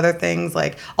couple of other things,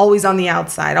 like always on the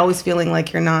outside, always feeling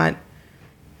like you're not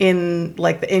in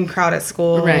like the in crowd at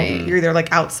school. Right. You're either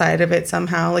like outside of it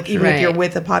somehow. Like even if you're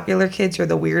with the popular kids, you're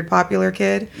the weird popular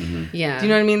kid. Yeah. Do you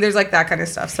know what I mean? There's like that kind of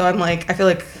stuff. So I'm like, I feel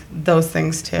like those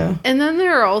things too. And then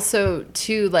there are also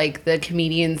too like the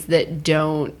comedians that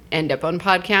don't end up on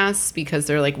podcasts because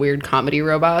they're like weird comedy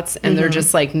robots and they're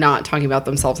just like not talking about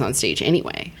themselves on stage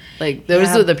anyway. Like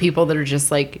those are the people that are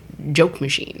just like joke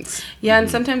machines. Yeah, and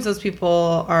sometimes those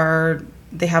people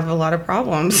they have a lot of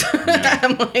problems.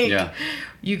 I'm like,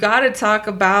 you got to talk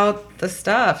about the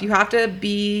stuff. You have to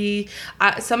be...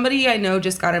 somebody I know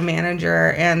just got a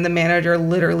manager, and the manager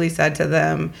literally said to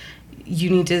them, you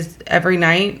need to, every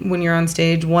night when you're on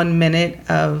stage, 1 minute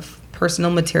of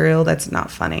personal material that's not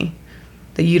funny.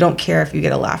 That you don't care if you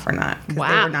get a laugh or not.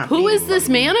 Wow. Who is this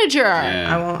manager?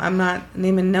 Yeah. I'm not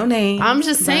naming no names. I'm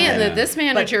just saying that this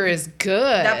manager is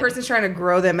good. That person's trying to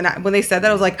grow them. And when they said that,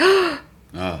 I was like...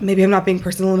 maybe I'm not being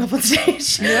personal enough on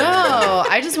stage. No,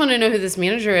 I just want to know who this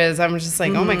manager is. I'm just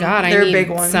like, oh my God, I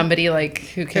need somebody like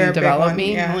who can develop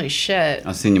me. Yeah. Holy shit.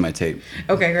 I'll send you my tape.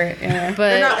 Okay, great. Yeah.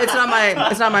 But it's not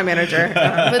my manager.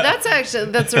 But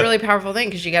that's a really powerful thing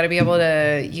because you got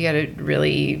to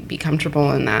really be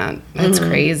comfortable in that. That's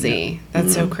crazy.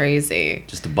 That's so crazy.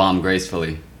 Just to bomb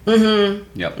gracefully. Yep.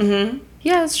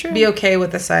 Yeah, that's true. Be okay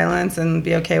with the silence and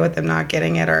be okay with them not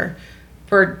getting it or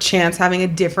for chance having a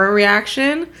different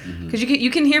reaction, because you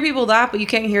can hear people laugh, but you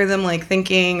can't hear them like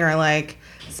thinking or like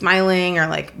smiling or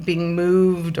like being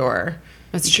moved or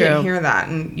that's you true. Can't hear that,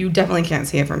 and you definitely can't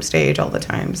see it from stage all the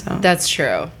time. So that's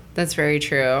true. That's very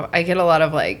true. I get a lot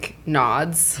of like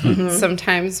nods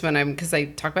sometimes because I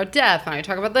talk about death and I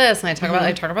talk about this and I talk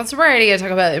about sobriety.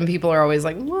 And people are always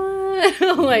like, what?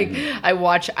 Like I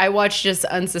watch just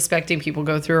unsuspecting people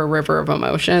go through a river of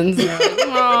emotions. And like,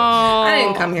 oh, I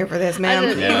didn't come here for this, ma'am.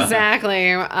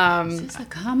 Exactly. Is this a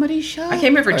comedy show? I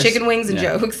came here for chicken wings and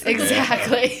jokes.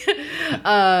 Exactly.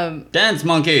 Dance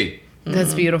monkey.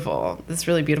 That's beautiful. That's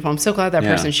really beautiful. I'm so glad that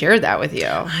person shared that with you.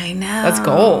 I know. That's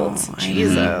gold.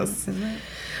 Jesus.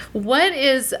 What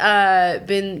has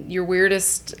been your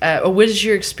weirdest, what is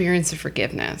your experience of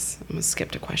forgiveness? I'm going to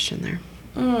skip a question there.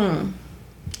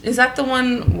 Is that the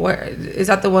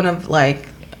one of like,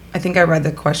 I think I read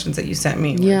the questions that you sent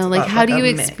me. Yeah, like how do you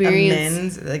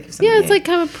experience... Amends, it's like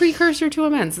kind of a precursor to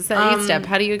amends. It's that 8 step.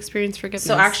 How do you experience forgiveness?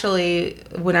 So actually,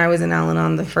 when I was in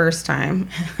Al-Anon the first time...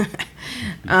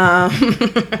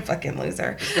 fucking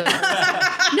loser.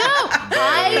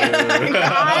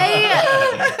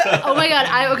 Oh my God.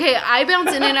 I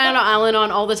bounce in and out of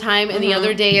Al-Anon all the time. And the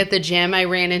other day at the gym, I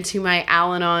ran into my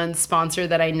Al-Anon sponsor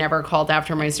that I never called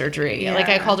after my surgery. Yeah. Like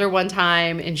I called her one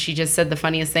time and she just said the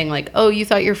funniest thing, like, oh, you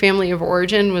thought your family of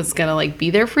origin was going to like be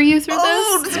there for you through this?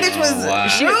 Oh, this bitch was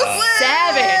she was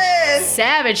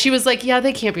savage. She was like, yeah,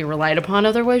 they can't be relied upon.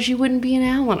 Otherwise you wouldn't be in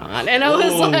Al-Anon. And I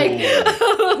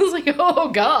was like, oh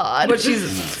God. But she's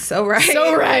so right.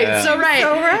 So right.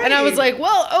 And I was like,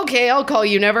 well, okay, I'll call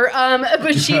you never.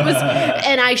 But she was,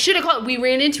 and I should have called, we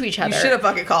ran into each other. You should have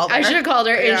fucking called her. I should have called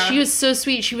her, and she was so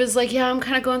sweet. She was like, yeah, I'm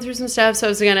kind of going through some stuff, so I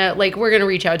was gonna, like, we're gonna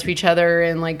reach out to each other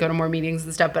and, like, go to more meetings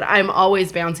and stuff, but I'm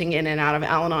always bouncing in and out of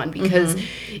Al-Anon because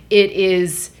it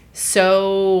is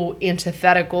so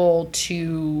antithetical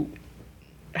to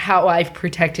how I've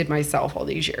protected myself all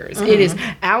these years. It is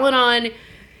Al-Anon,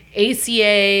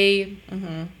 ACA,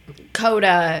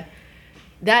 CODA.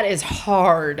 That is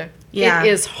hard. Yeah. It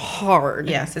is hard.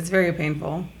 Yes, it's very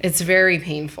painful. It's very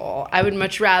painful. I would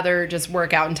much rather just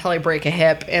work out until I break a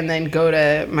hip and then go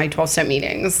to my 12-step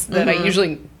meetings that I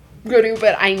usually go to,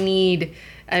 but I need...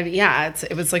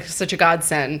 it was like such a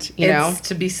godsend, you know?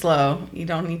 To be slow. You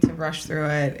don't need to rush through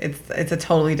it. It's a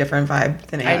totally different vibe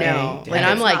than AA. I know. And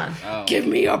I'm like, give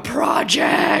me a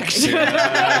project.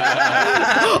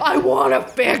 I want to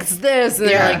fix this. And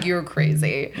they're like, you're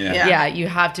crazy. Yeah, you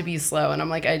have to be slow. And I'm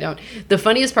like, I don't. The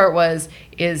funniest part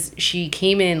is she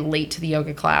came in late to the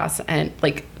yoga class and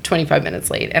like 25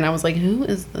 minutes late. And I was like, who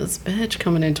is this bitch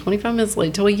coming in 25 minutes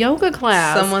late to a yoga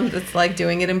class? Someone that's like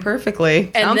doing it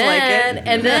imperfectly. Sounds like it.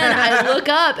 And then I look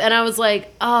up and I was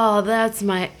like, oh, that's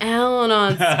my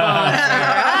Al-Anon sponsor.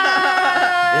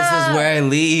 This is where I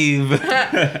leave.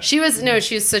 She was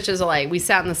such a delight. We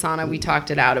sat in the sauna. We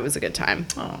talked it out. It was a good time.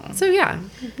 Aww. So yeah.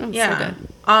 So good.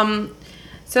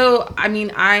 So, I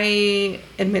mean, I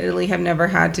admittedly have never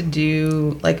had to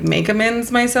do, like, make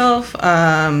amends myself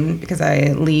because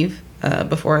I leave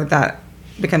before that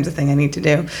becomes a thing I need to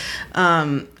do.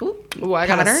 I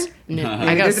got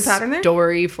a pattern there?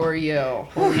 Story for you.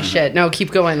 Holy shit. No,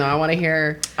 keep going, though. I want to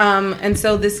hear. And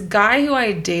so this guy who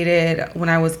I dated when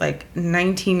I was, like,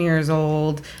 19 years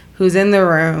old, who's in the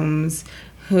rooms,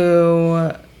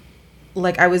 who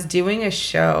like I was doing a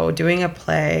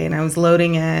play, and I was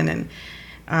loading in, and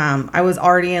I was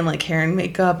already in like hair and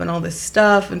makeup and all this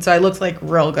stuff, and so I looked like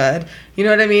real good. You know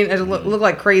what I mean? It looked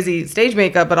like crazy stage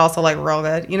makeup, but also like real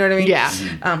good. You know what I mean? Yeah.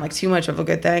 Like too much of a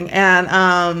good thing.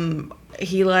 And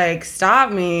he like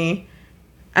stopped me,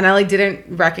 and I like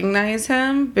didn't recognize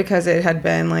him because it had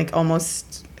been like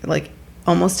almost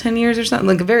 10 years or something,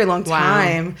 like a very long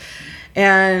time. Wow.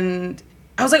 And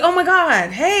I was like, oh my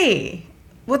God, hey,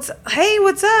 what's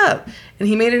up? And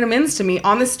he made an amends to me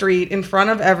on the street in front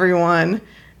of everyone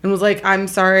and was like, I'm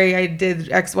sorry I did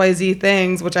XYZ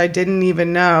things, which I didn't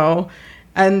even know.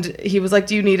 And he was like,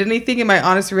 do you need anything? And my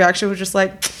honest reaction was just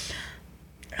like,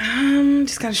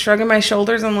 just kind of shrugging my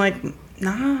shoulders. I'm like,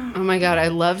 nah. Oh my God, I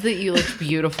love that you looked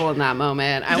beautiful in that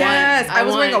moment. I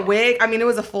was wearing a wig. I mean, it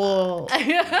was a full... and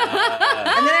then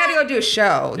I had to go do a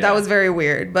show. Yeah. That was very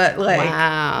weird. But like...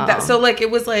 Wow. So like,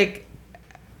 it was like...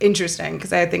 interesting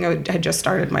because I think I had just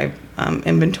started my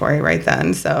inventory right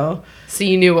then, so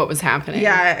you knew what was happening.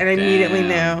 Yeah, and I immediately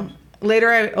knew. Later,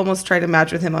 I almost tried to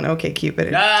match with him on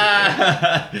OkCupid.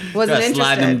 Wasn't interested.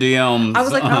 Slide them DMs. I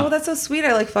was like, oh, that's so sweet.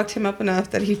 I like fucked him up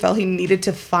enough that he felt he needed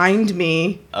to find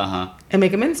me and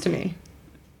make amends to me.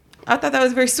 I thought that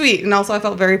was very sweet, and also I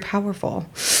felt very powerful.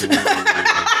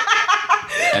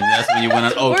 And that's when you went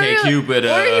on OkCupid.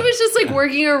 Or he was just like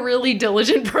working a really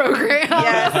diligent program.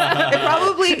 Yes. It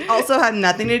probably also had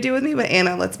nothing to do with me, but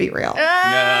Anna, let's be real. Let's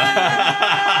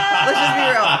just be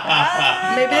real.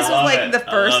 Maybe this was like the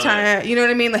first time, you know what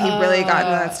I mean? Like he really got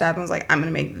into that step and was like, I'm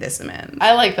going to make this amends.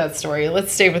 I like that story.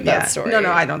 Let's stay with that story.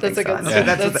 No, I don't think so.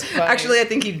 That's actually, I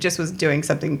think he just was doing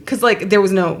something because like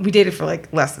we dated for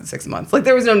like less than 6 months. Like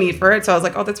there was no need for it. So I was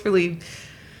like, oh, that's really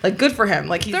like good for him.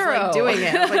 Like he's like doing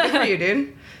it. I was like, good for you,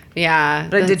 dude. Yeah.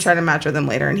 But I did try to match with him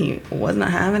later, and he was not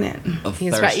having it.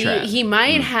 He's right. He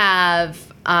might have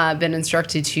been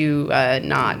instructed to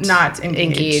not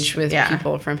engage with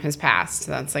people from his past.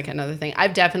 That's like another thing.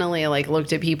 I've definitely like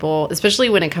looked at people, especially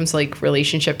when it comes to like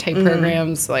relationship type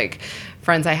programs, like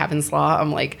friends I have in SLA.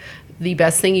 I'm like, the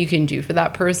best thing you can do for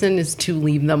that person is to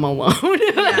leave them alone,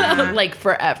 like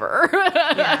forever.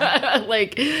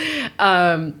 Like,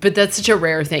 but that's such a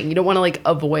rare thing. You don't want to like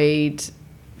avoid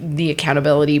the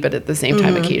accountability, but at the same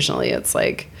time, occasionally it's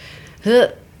like,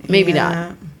 maybe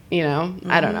not, you know,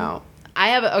 I don't know.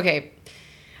 I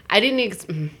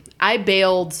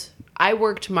bailed. I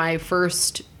worked my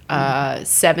first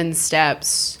 7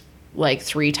 steps like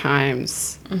 3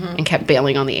 times and kept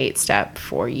bailing on the 8th step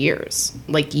for years.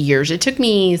 Like years. It took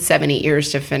me 7-8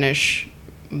 years to finish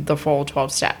the full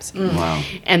 12 steps. Wow.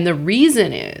 And the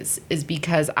reason is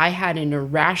because I had an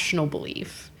irrational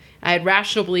belief. I had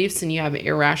rational beliefs and you have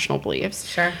irrational beliefs.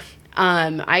 Sure.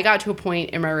 I got to a point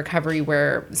in my recovery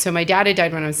where, so my dad had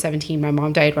died when I was 17. My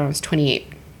mom died when I was 28.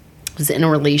 I was in a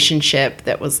relationship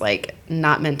that was like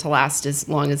not meant to last as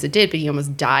long as it did, but he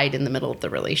almost died in the middle of the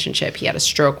relationship. He had a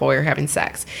stroke while we were having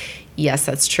sex. Yes,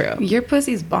 that's true. Your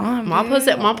pussy's bomb.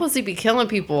 My pussy be killing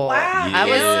people. Wow.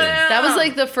 That was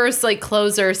like the first like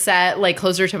closer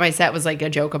to my set was like a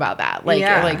joke about that. Like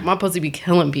like my pussy be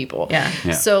killing people. Yeah.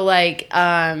 So like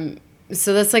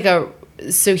so that's like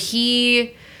so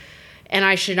he and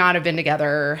I should not have been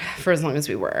together for as long as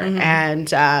we were. And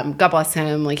God bless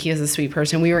him. Like, he is a sweet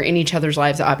person. We were in each other's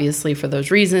lives, obviously, for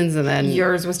those reasons. And then...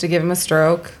 Yours was to give him a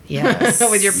stroke. Yes.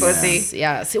 With your pussy.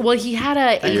 Yes. Well, he had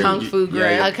a kung fu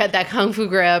grip. That kung fu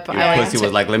grip. Your pussy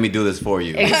was like, let me do this for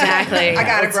you. Exactly. I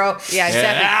got it, bro. Yeah, exactly.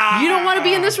 Yeah. You don't want to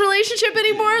be in this relationship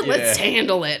anymore? Yeah. Let's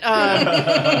handle it.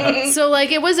 So,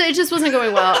 like, it just wasn't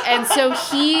going well. And so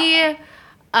he...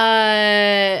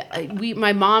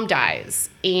 my mom dies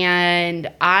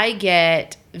and I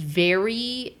get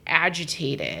very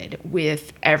agitated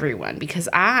with everyone because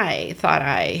I thought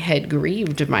I had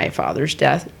grieved my father's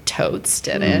death. Totes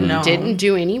didn't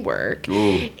do any work.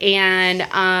 Ooh. And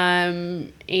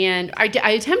I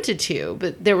attempted to,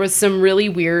 but there was some really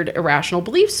weird irrational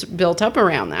beliefs built up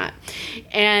around that.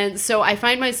 And so I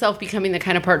find myself becoming the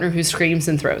kind of partner who screams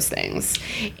and throws things.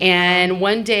 And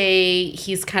one day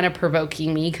he's kind of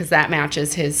provoking me because that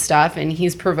matches his stuff, and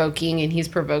he's provoking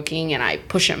and I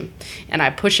push him.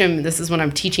 This is when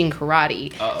I'm teaching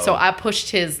karate. Uh-oh. So I pushed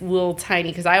his little tiny,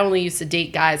 because I only used to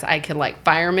date guys I could like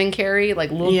fireman carry,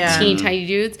 like little teeny tiny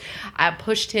dudes. I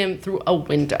pushed him through a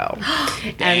window.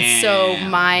 And so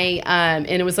and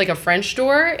it was like a French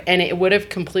door, and it would have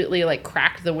completely like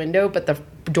cracked the window, but the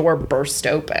door burst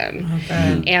open.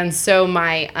 Okay. And so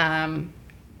I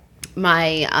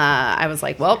was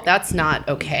like, well, that's not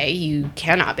okay. You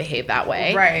cannot behave that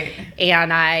way. Right.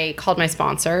 And I called my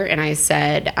sponsor and I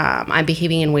said, I'm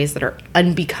behaving in ways that are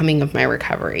unbecoming of my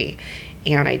recovery.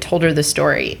 And I told her the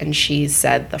story, and she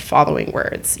said the following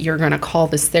words: "You're going to call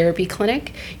this therapy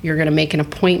clinic, you're going to make an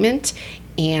appointment,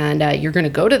 and you're going to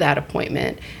go to that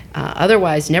appointment.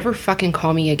 Otherwise, never fucking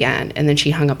call me again." And then she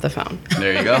hung up the phone.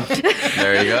 There you go.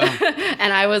 There you go.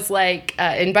 And I was like,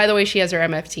 and by the way, she has her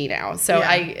MFT now. So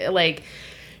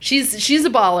she's a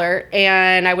baller.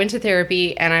 And I went to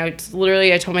therapy, and I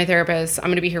told my therapist, I'm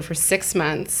going to be here for 6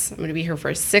 months. I'm going to be here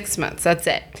for 6 months. That's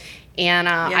it. And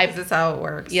that's how it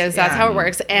works. Yes, that's how it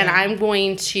works. And I'm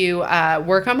going to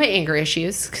work on my anger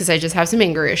issues, because I just have some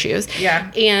anger issues. Yeah.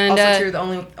 And also true,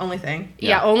 the only thing.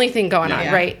 Yeah, only thing going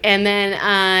on, right? And then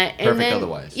perfect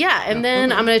otherwise. Yeah, and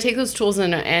then I'm gonna take those tools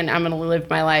and I'm gonna live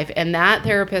my life. And that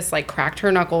therapist like cracked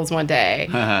her knuckles one day,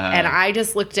 and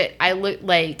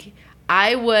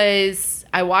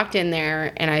I walked in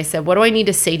there and I said, "What do I need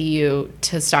to say to you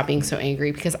to stop being so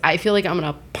angry? Because I feel like I'm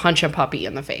going to punch a puppy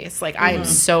in the face. Like, I am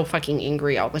so fucking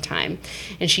angry all the time."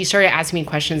 And she started asking me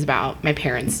questions about my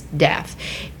parents' death.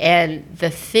 And the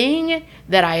thing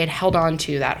that I had held on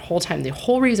to that whole time, the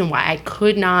whole reason why I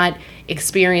could not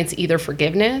experience either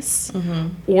forgiveness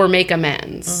or make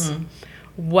amends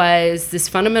was this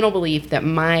fundamental belief that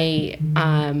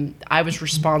I was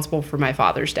responsible for my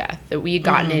father's death, that we had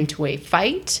gotten into a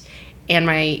fight,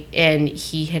 and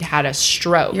he had a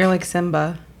stroke. You're like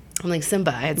Simba. I'm like Simba.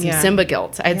 I had some Simba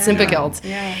guilt. Simba guilt.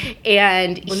 Yeah.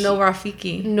 And no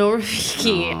Rafiki. No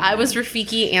Rafiki. I was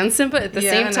Rafiki and Simba at the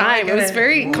same time. It was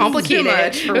very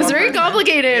complicated. It was very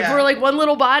complicated for like one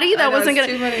little body that wasn't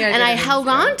gonna. And I held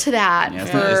on to that. Yeah,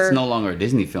 it's no longer a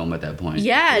Disney film at that point.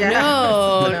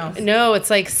 No, it's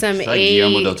like some it's like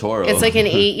Guillermo del Toro. It's like an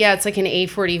it's like an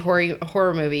A40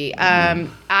 horror movie.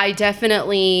 I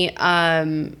definitely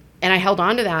and I held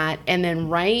on to that, and then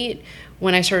right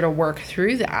when I started to work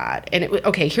through that, and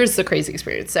here's the crazy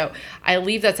experience. So I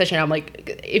leave that session. I'm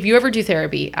like, if you ever do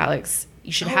therapy, Alex,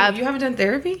 you should have. You haven't done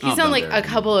therapy? He's done like a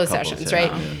couple of sessions,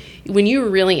 right? When you're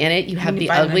really in it, you have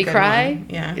the ugly cry.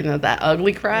 Yeah. You know, that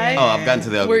ugly cry. Oh, I've gotten to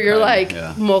the ugly cry. Where you're like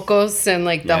mocos and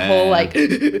like the whole like.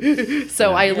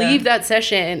 So I leave that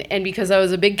session, and because I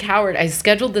was a big coward, I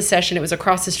scheduled the session. It was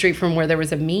across the street from where there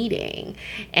was a meeting.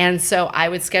 And so I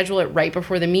would schedule it right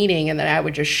before the meeting, and then I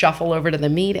would just shuffle over to the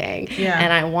meeting. Yeah.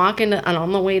 And and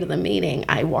on the way to the meeting,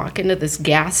 I walk into this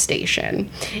gas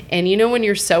station. And you know when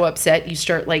you're so upset, you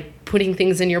start like putting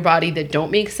things in your body that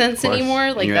don't make sense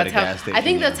anymore. Like that's how I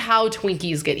think that's how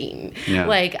Twinkies get eaten. Yeah.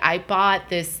 Like I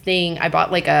bought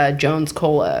like a Jones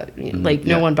Cola. Like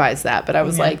no one buys that, but I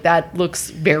was like, that looks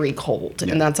very cold,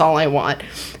 and that's all I want.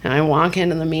 And I walk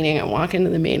into the meeting,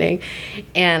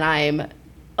 and I'm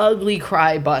ugly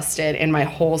cry busted, and my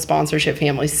whole sponsorship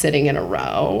family's sitting in a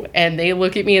row, and they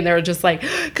look at me and they're just like, "Come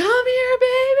here,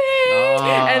 baby."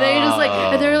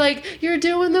 And they're like, "You're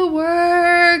doing the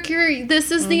work.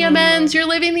 This is the amends. You're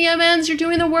living the amends. You're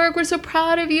doing the work. We're so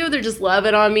proud of you." They're just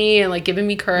loving on me and like giving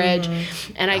me courage.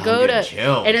 And I go to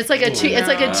chills. And it's like a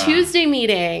Tuesday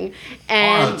meeting.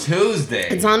 And on a Tuesday.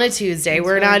 It's on a Tuesday.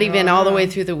 We're not even all the way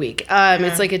through the week.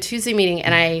 It's like a Tuesday meeting,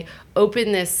 and I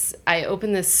open this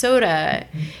soda,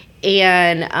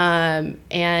 and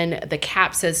the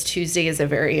cap says Tuesday is a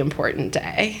very important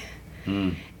day.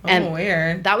 And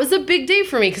weird. That was a big day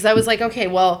for me, because I was like, okay,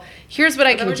 well, here's what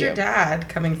I can do. That was your dad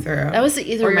coming through. That was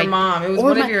either or your mom. It was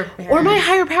one of your parents. Or my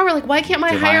higher power. Like, why can't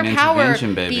my higher power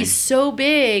be so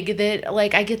big that,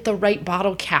 like, I get the right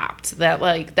bottle capped? That,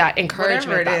 like, that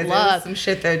encouragement, that love. It was some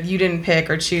shit that you didn't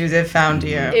pick or choose. It found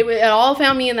you. It all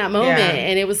found me in that moment. Yeah.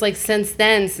 And it was, like, since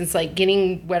like,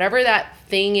 getting whatever that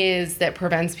thing is that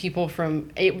prevents people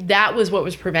from it, that was what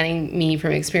was preventing me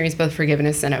from experiencing both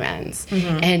forgiveness and amends.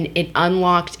 And it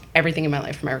unlocked everything in my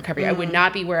life for my recovery. I would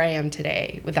not be where I am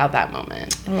today without that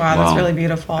moment. Wow, that's really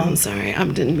beautiful. I'm sorry, I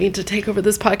didn't mean to take over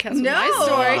this podcast with my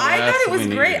story. I thought it was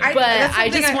great. I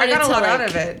got a lot out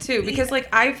of it too, because like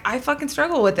I fucking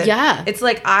struggle with it. Yeah, it's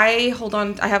like I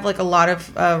have like a lot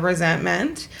of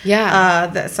resentment. Yeah,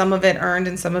 that some of it earned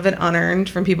and some of it unearned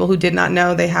from people who did not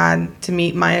know they had to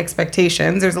meet my expectations.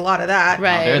 There's a lot of that.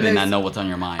 Right. They did not know what's on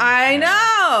your mind. I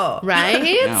know. Right?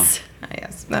 Yes,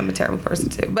 I'm a terrible person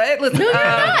too. But listen, no, you're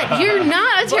not. You're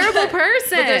not a terrible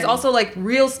person. But there's also like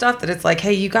real stuff that it's like,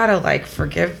 hey, you gotta like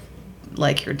forgive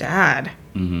like your dad.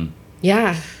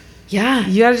 Yeah.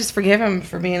 You gotta just forgive him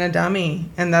for being a dummy,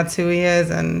 and that's who he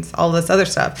is, and all this other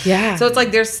stuff. Yeah. So it's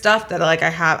like there's stuff that like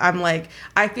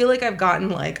I feel like I've gotten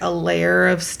like a layer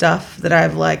of stuff that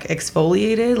I've like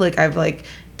exfoliated. Like I've like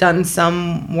done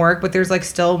some work, but there's like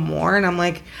still more, and I'm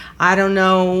like, I don't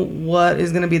know what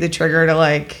is gonna be the trigger to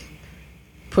like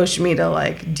push me to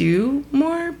like do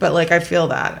more, but like I feel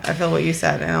what you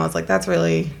said, and I was like, that's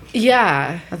really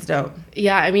Yeah. That's dope.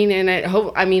 Yeah, I mean, and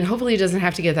hopefully it doesn't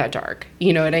have to get that dark.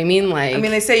 You know what I mean? Like, I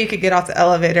mean, they say you could get off the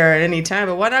elevator at any time,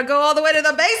 but why not go all the way to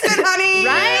the basement, honey?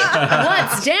 right?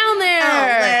 What's down there?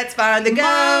 Oh, let's find the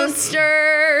ghosts.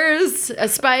 Monsters,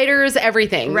 spiders,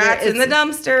 everything. Rats in the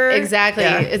dumpster. Exactly.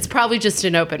 Yeah. It's probably just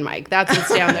an open mic. That's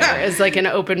what's down there. It's like an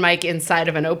open mic inside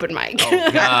of an open mic.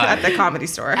 Oh, God. At the Comedy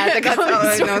Store. At the That's all comedy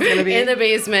I store know it's gonna be. in the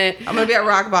basement. I'm gonna be at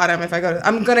rock bottom if I go to.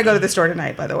 I'm gonna go to the store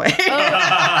tonight, by the way.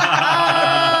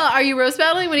 Are you roast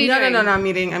battling? What are you doing? No. I'm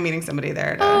meeting somebody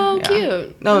there.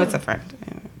 Cute. No, it's a friend.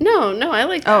 No, I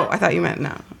like that. Oh, I thought you meant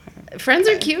no. Friends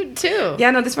are cute too.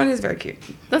 Yeah, no, this one is very cute.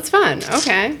 That's fun.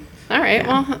 Okay. All right.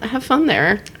 Well, have fun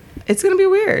there. It's gonna be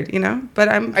weird, but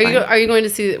I'm. Are you going to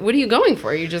see? What are you going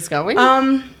for? Are you just going?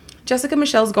 Jessica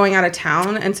Michelle's going out of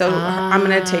town, and so I'm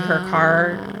gonna take her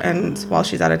car, and while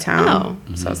she's out of town,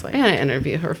 so I was like, I gotta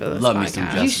interview her for this. Love podcast. me some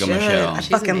you Jessica should. Michelle. I She's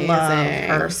fucking love amazing.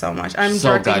 her so much. I'm So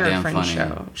directing her goddamn French funny.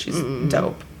 show. She's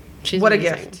dope. She's What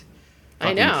amazing. a gift.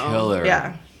 I know. Killer.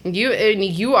 Yeah.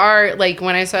 You are like,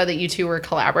 when I saw that you two were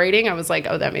collaborating, I was like,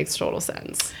 oh, that makes total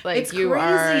sense. Like, It's you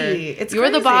crazy.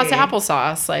 you're the boss crazy.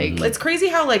 applesauce. Like, It's crazy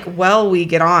how well we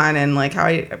get on, and like how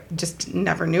I just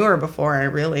never knew her before. I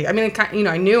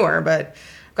I knew her, but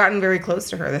gotten very close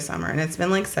to her this summer, and it's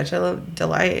been like such a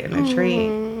delight and a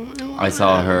treat. I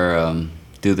saw her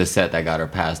do the set that got her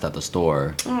passed at the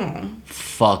store.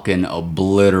 Fucking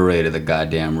obliterated the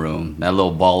goddamn room. That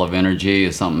little ball of energy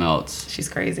is something else. She's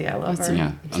crazy. I love her.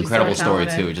 Yeah, She's incredible so story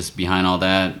talented. too. Just behind all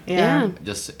that, yeah.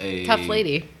 just a Tough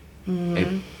lady.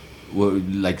 The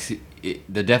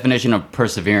definition of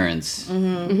perseverance.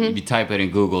 If you type it in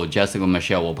Google, Jessica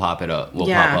Michelle will pop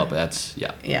up. That's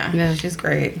Yeah, she's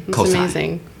great. It's Cosign.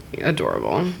 amazing.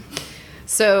 Adorable.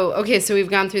 So, okay, so we've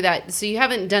gone through that. So you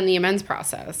haven't done the amends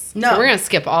process. No. So we're going to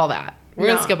skip all that. We're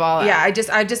going to skip all that. Yeah,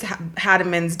 I just had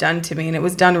amends done to me, and it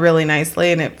was done really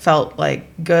nicely, and it felt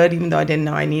like good, even though I didn't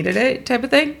know I needed it, type of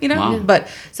thing, Wow. But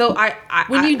so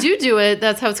When you do it,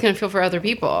 that's how it's going to feel for other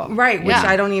people. right, which Yeah.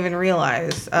 I don't even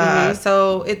realize.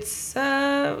 So it's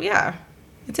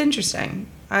it's interesting.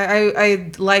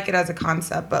 I like it as a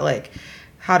concept, but like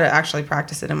how to actually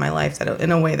practice it in my life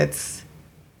in a way that's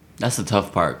the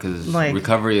tough part, because Like-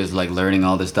 recovery is like learning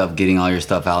all this stuff, getting all your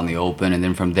stuff out in the open, and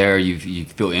then from there you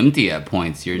feel empty at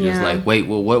points. You're just Yeah. like, wait,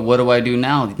 well, what do I do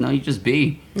now? No, you just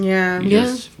be. yeah. You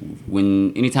just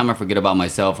anytime I forget about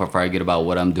myself or if I forget about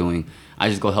what I'm doing, I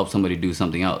just go help somebody do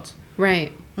something else.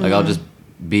 Right. Like I'll just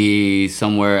be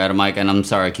somewhere at a mic, and I'm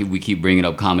sorry, we keep bringing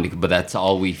up comedy, but that's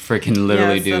all we freaking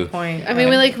literally That's do. the point. I mean,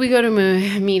 we go to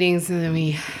meetings and then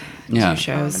we Yeah. do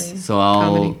shows. Comedy. So I'll,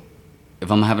 Comedy.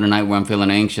 if I'm having a night where I'm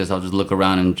feeling anxious, I'll just look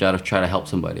around and try to help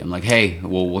somebody. I'm like, hey,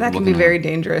 well, what that what can be I very help?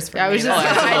 dangerous for I me. was just, Oh,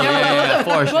 I know. yeah,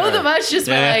 for sure. Both of us just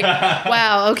were like,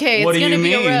 wow, okay, What it's do going to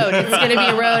you be a mean? road. It's going to be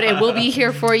a road, and we'll be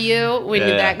here for you when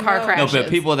Yeah. that car No, crashes. No, but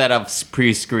people that have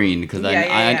pre-screened, because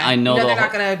I know they're the not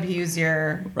whole, gonna abuse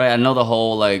your. right. I know the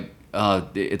whole like.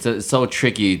 It's so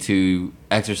tricky to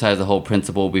exercise the whole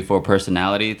principle before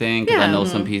personality thing, because I Yeah. know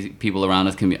some people around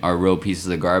us are real pieces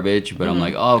of garbage, but I'm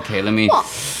like, oh, okay, let me. Well,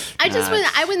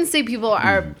 I wouldn't say people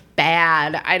are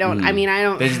bad. I don't. I mean, I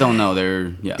don't. They just don't know.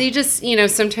 They just,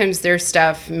 sometimes their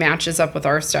stuff matches up with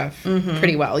our stuff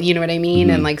pretty well. You know what I mean?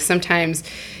 And like sometimes,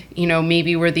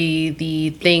 maybe we're the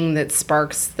thing that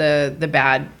sparks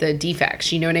the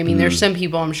defects. You know what I mean? There's some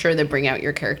people, I'm sure, that bring out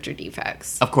your character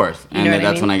defects. Of course, and know what I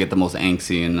that's mean? when I get the most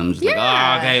angsty, and I'm just like,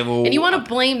 oh, okay, well. And you want to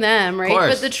blame them, right?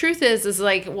 course. But the truth is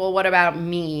like, well, what about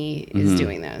me is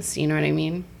doing this? You know what I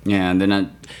mean? Yeah, and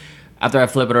then after I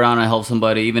flip it around, I help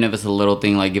somebody, even if it's a little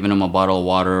thing like giving them a bottle of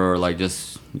water, or like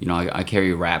just, I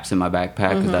carry wraps in my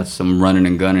backpack because that's some running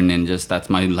and gunning, and just that's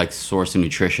my like source of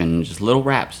nutrition, just little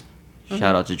wraps.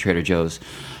 Shout out to Trader Joe's.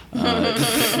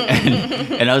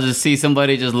 And I'll just see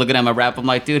somebody just looking at my wrap. I'm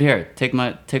like, dude, here, take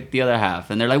the other half.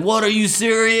 And they're like, what, are you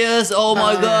serious? Oh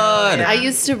my God. I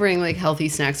used to bring like healthy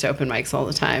snacks to open mics all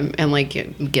the time and like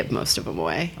give most of them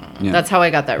away. Yeah. That's how I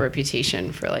got that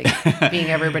reputation for like being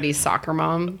everybody's soccer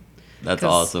mom. That's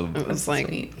 'Cause awesome. It was like,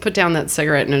 sweet. put down that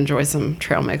cigarette and enjoy some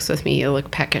trail mix with me. You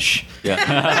look peckish. Yeah.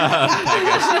 That's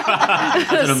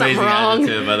an Something amazing wrong.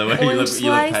 attitude, by the way. You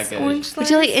look peckish. Would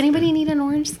you like anybody need an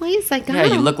orange slice? I got Yeah,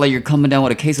 you look like you're coming down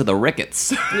with a case of the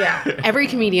rickets. Yeah. Every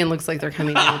comedian looks like they're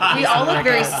coming in. with We all look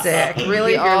very rickets. sick.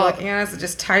 Really, We if you're all- looking at us,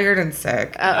 just tired and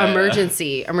sick.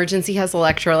 Emergency has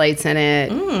electrolytes in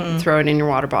it. Throw it in your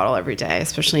water bottle every day,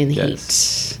 especially in the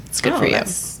Yes. heat. It's good for you.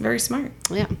 That's very smart.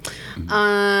 Yeah.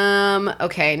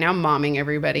 Okay, now momming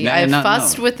everybody. No, I've no,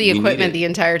 fussed no. with the You need equipment it. the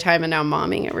entire time, and now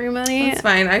momming everybody. It's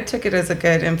fine. I took it as a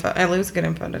good info. It was good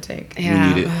info to take.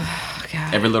 Yeah. need it.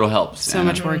 God. Every little helps. So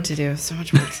much work to do. So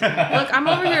much work to do. Look, I'm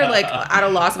over here like at a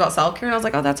loss about self-care, and I was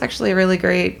like, oh, that's actually a really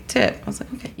great tip. I was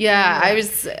like, okay. Yeah,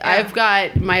 I've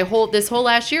got this whole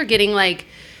last year getting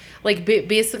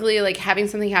basically like having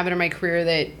something happen in my career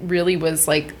that really was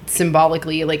like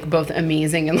symbolically like both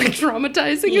amazing and like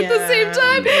traumatizing at the same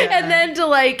time. Yeah. And then to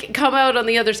like come out on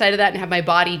the other side of that and have my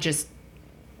body just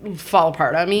fall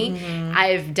apart on me.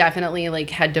 I've definitely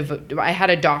like I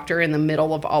had a doctor in the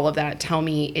middle of all of that tell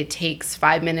me it takes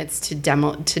 5 minutes to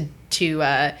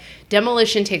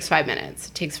demolition takes 5 minutes.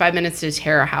 It takes 5 minutes to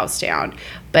tear a house down,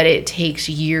 but it takes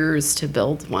years to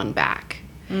build one back.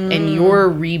 And you're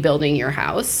rebuilding your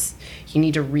house. You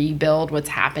need to rebuild what's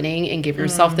happening and give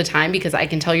yourself the time, because I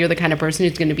can tell you're the kind of person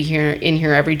who's going to be in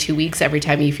here every 2 weeks, every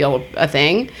time you feel a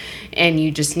thing. And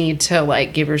you just need to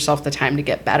like give yourself the time to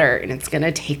get better. And it's going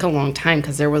to take a long time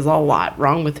because there was a lot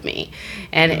wrong with me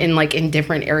and in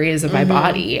different areas of my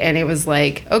body. And it was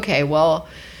like, okay, well,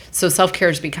 so self-care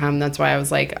has become, that's why I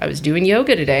was doing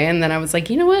yoga today. And then I was like,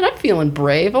 you know what? I'm feeling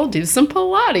brave. I'll do some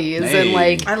Pilates. Hey. And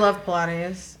like, I love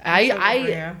Pilates.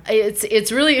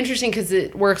 it's really interesting because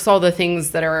it works all the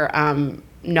things that are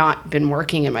not been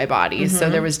working in my body. So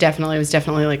it was definitely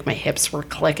like my hips were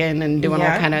clicking and doing all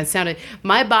kind of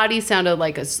my body sounded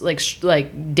like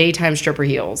like daytime stripper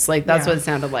heels. Like that's what it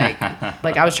sounded like.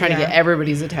 Like I was trying to get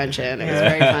everybody's attention. It was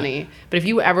very funny. But if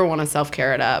you ever want to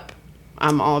self-care it up,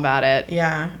 I'm all about it.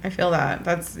 Yeah, I feel that.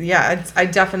 I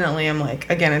definitely am like,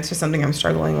 again, it's just something I'm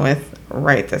struggling with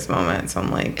right this moment. So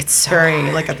I'm like, It's so very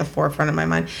hard. like at the forefront of my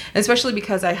mind, and especially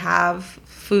because I have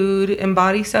food and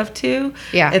body stuff too.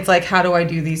 Yeah. It's like, how do I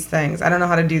do these things? I don't know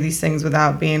how to do these things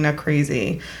without being a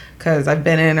crazy, because I've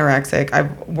been anorexic.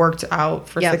 I've worked out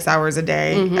for 6 hours a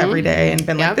day every day and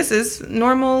been like, this is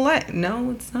normal life. No,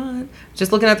 it's not.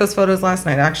 Just looking at those photos last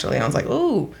night, actually, and I was like,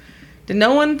 ooh, did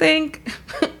no one think...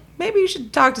 maybe you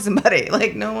should talk to somebody.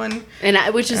 Like no one,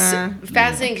 which is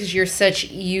fascinating because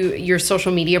your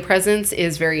social media presence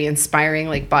is very inspiring,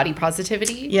 like body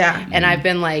positivity. Yeah. And I've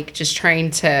been like just trying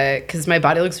to, because my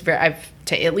body looks I've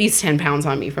to at least 10 pounds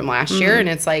on me from last year, and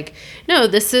it's like, no,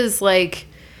 this is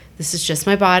just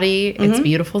my body. It's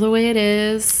beautiful the way it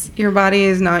is. your body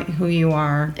is not who you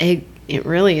are. It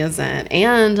really isn't.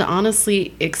 And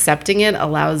honestly, accepting it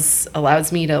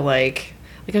allows me to like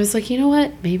I was like, you know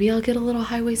what? Maybe I'll get a little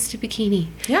high-waisted bikini.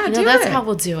 Yeah, you know, do that's it. how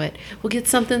we'll do it. We'll get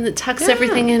something that tucks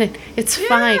everything in it. It's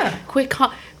fine. Quit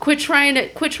trying to.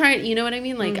 You know what I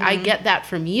mean? Like I get that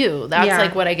from you. That's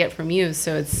like what I get from you.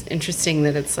 So it's interesting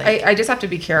that it's like I just have to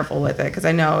be careful with it because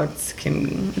I know it's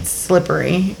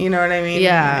slippery. You know what I mean?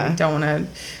 Yeah. I don't want to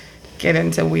get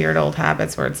into weird old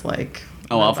habits where it's like.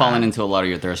 Oh, I've fallen into a lot of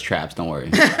your thirst traps. Don't worry.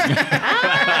 I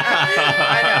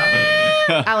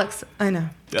know. Alex, I know.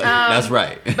 That's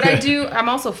right. But I'm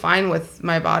also fine with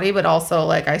my body, but also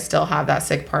like I still have that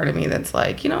sick part of me that's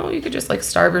like, you know, you could just like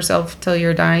starve yourself till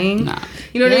you're dying. Nah.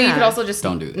 You know what I mean? Yeah. You could also just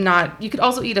Don't do that. you could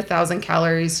also eat 1,000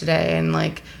 calories today and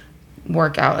like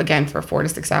work out again for 4 to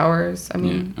 6 hours. I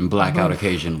mean, And black out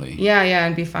occasionally. yeah,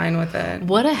 and be fine with it.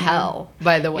 what a hell.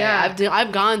 By the way, Yeah.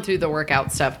 I've gone through the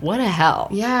workout stuff. What a hell.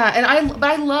 Yeah, and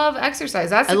I love exercise.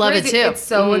 That's I love it crazy- too. It's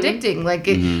so addicting. Like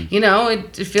it, you know,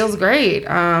 it feels great.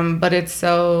 But it's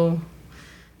so,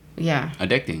 yeah,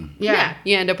 Addicting. Yeah.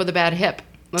 You end up with a bad hip.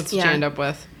 That's what you Yeah. end up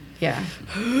with. yeah.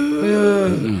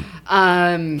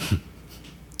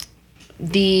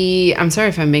 I'm sorry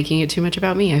if I'm making it too much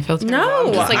about me. I feel terrible. No,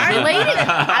 I'm just like I'm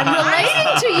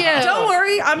relating to you. Don't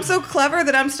worry, I'm so clever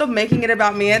that I'm still making it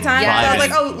about me at times. Yeah. I was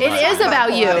like, oh, It let's is talk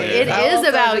about you. Pilates. It I'll is also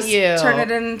about just you. Turn it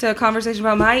into a conversation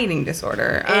about my eating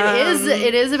disorder.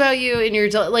 It is about you and your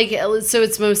like. So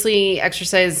it's mostly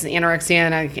exercise, anorexia,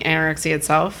 and anorexia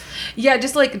itself. Yeah,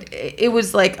 just like it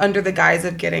was like under the guise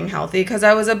of getting healthy because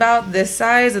I was about this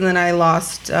size and then I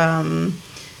lost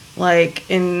like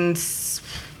in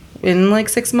like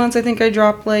 6 months I think I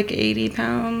dropped like 80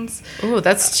 pounds. Oh,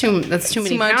 that's too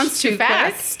many much pounds too too quick.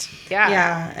 fast. Yeah.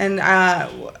 Yeah, and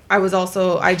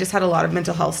I just had a lot of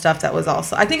mental health stuff that was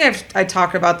also, I think I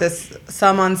talked about this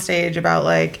some on stage about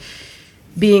like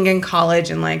being in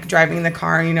college and like driving the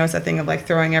car and you know it's that thing of like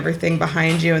throwing everything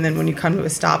behind you and then when you come to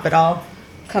a stop it all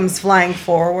comes flying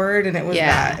forward and it was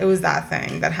that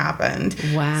thing that happened.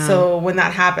 Wow. So when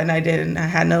that happened I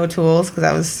had no tools because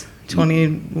I was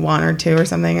 21 or 2 or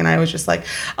something and I was just like,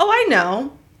 oh, I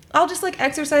know. I'll just like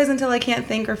exercise until I can't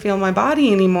think or feel my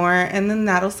body anymore and then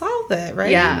that'll solve it,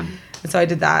 right? Yeah. And so I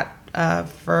did that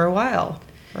for a while,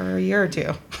 for a year or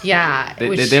two. Yeah.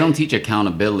 They don't teach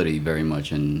accountability very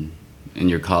much in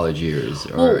your college years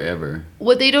or ever.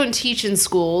 What they don't teach in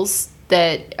schools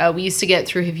that we used to get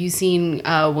through. Have you seen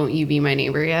Won't You Be My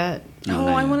Neighbor yet? Oh,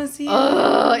 I want to see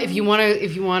it. If you want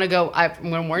to go, I'm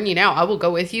going to warn you now. I will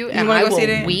go with you, and wanna I go see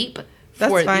will it? weep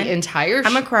That's for fine. the entire.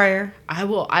 I'm a crier. I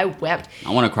wept.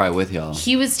 I want to cry with y'all.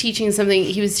 He was teaching something.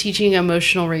 He was teaching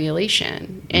emotional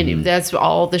regulation, and that's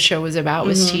all the show was about.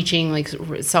 Was teaching like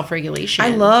self-regulation. I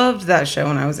loved that show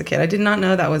when I was a kid. I did not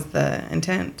know that was the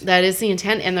intent. That is the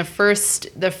intent. And the first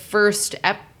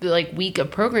week of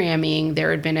programming, there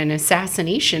had been an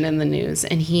assassination in the news,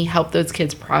 and he helped those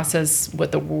kids process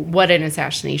what an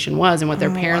assassination was and what their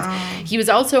parents. Wow. He was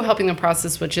also helping them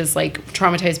process, which is like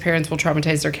traumatized parents will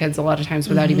traumatize their kids a lot of times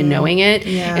without even knowing it.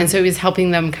 Yeah. And so he was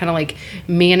helping them kind of like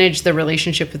manage the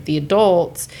relationship with the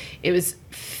adults. It was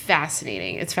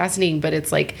fascinating. It's fascinating, but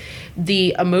it's like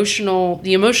the emotional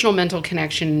mental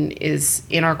connection is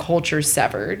in our culture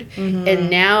severed, and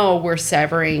now we're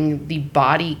severing the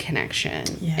body connection.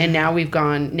 Yeah. And now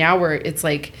it's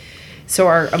like, so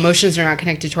our emotions are not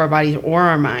connected to our bodies or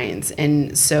our minds,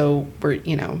 and so we're,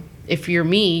 if you're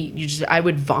me, I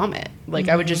would vomit. Like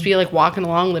I would just be like walking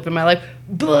along, living my life.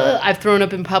 Blah, I've thrown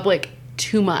up in public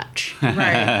too much.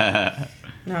 Right.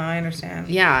 No, I understand.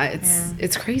 Yeah,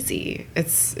 it's crazy.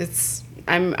 It's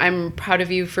I'm proud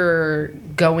of you for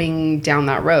going down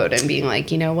that road and being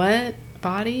like, you know what,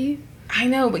 body. I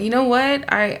know, but you know what?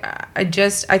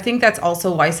 I think that's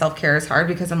also why self-care is hard,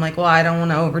 because I'm like, well, I don't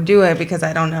want to overdo it because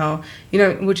I don't know,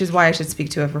 which is why I should speak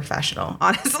to a professional,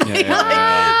 honestly.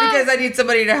 Because I need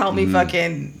somebody to help me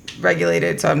fucking regulate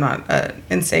it so I'm not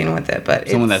insane with it. But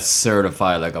Someone that's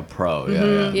certified like a pro.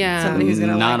 Yeah. Somebody who's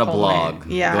gonna not a hold blog.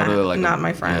 it. Yeah, Go to, like, not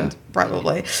my friend,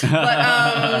 probably,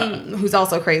 but who's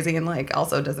also crazy and like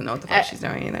also doesn't know what the fuck she's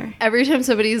doing either. Every time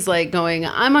somebody's like going,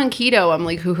 I'm on keto, I'm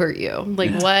like, who hurt you?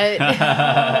 Like what?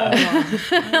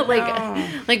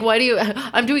 like why do you?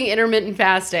 I'm doing intermittent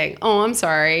fasting. Oh, I'm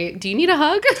sorry. Do you need a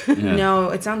hug? No,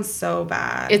 it sounds so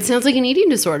bad. It sounds like an eating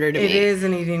disorder to me. It is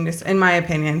an eating disorder, in my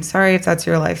opinion. Sorry if that's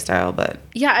your lifestyle, but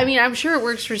Yeah, I mean, I'm sure it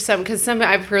works for some, because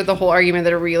I've heard the whole argument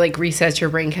that it resets your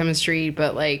brain chemistry,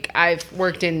 but like I've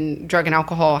worked in drug and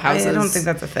alcohol houses. I don't think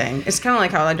that's a thing. It's kind of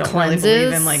like how I don't Cleanses. really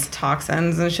believe in like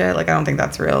toxins and shit. Like I don't think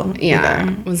that's real. Yeah,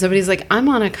 either. when somebody's like, I'm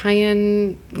on a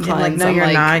cayenne cleanse, I'm like, no, I'm you're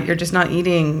like, not. You're just not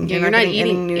eating. Yeah, you're not getting any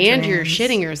eating, and you're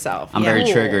nutrients. shitting yourself. I'm very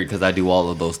Cool. triggered because I do all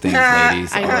of those things,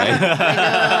 ladies. I know, All right.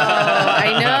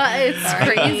 I know, it's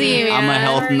crazy, man. I'm a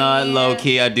health nut, low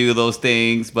key. I do those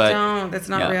things, but Don't. That's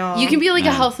not Yeah. real. You can be like a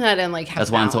Yeah. health nut and like have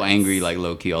that's why I'm so balance. angry, like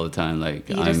low key all the time. Like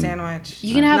eat a sandwich.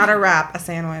 You can have- not a wrap, a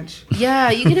sandwich. Yeah,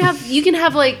 you can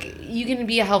have like, you can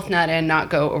be a health nut and not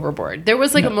go overboard. There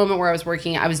was like a moment where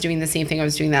I was doing the same thing. I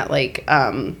was doing that like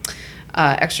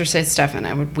exercise stuff, and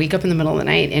I would wake up in the middle of the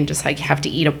night and just like have to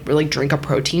drink a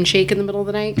protein shake in the middle of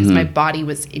the night because my body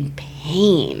was in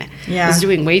pain. Yeah. I was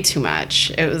doing way too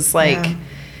much. It was like, Yeah.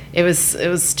 it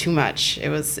was too much. It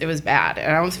was bad,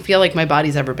 and I don't feel like my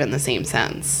body's ever been the same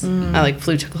since. I like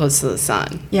flew too close to the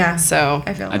sun. Yeah. So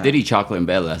I feel. I did eat chocolate in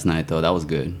bed last night though. That was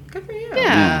good. Good for you.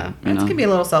 yeah. You That know, could be a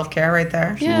little self care right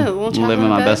there. Yeah, a little chocolate living in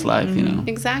my bed. best life. You know.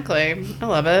 Exactly. I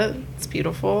love it. It's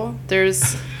beautiful.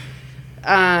 There's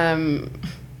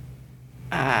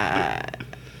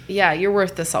yeah, you're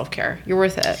worth the self-care. You're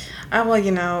worth it.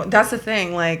 Well, that's the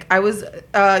thing. Like I was,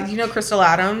 Crystal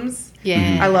Adams.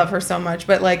 Yeah. I love her so much,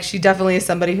 but like she definitely is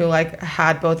somebody who like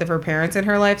had both of her parents in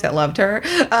her life that loved her,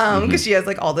 because she has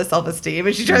like all this self-esteem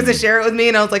and she tries to share it with me,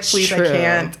 and I was like, please, True.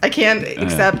 I can't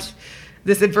accept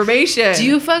this information. Do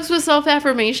you fucks with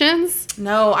self-affirmations?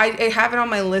 No, I have it on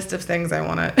my list of things I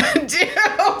want to do.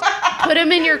 Put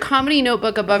them in your comedy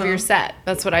notebook above your set.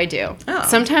 That's what I do. Oh.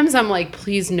 Sometimes I'm like,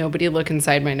 please nobody look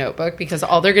inside my notebook, because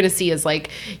all they're going to see is like,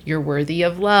 you're worthy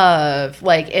of love.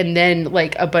 Like, and then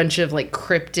like a bunch of like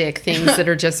cryptic things that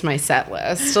are just my set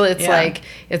list. So it's Yeah.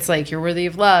 like, you're worthy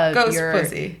of love. Ghost you're,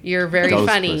 pussy. You're very Ghost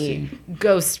funny.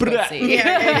 Ghost pussy.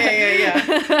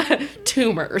 yeah.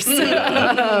 Tumors.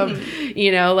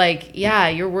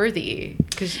 You're worthy.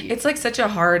 It's like such a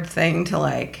hard thing to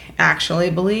like actually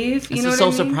believe. You This know is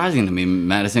what so I mean? surprising to me,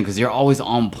 Madison, because you're always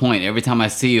on point. Every time I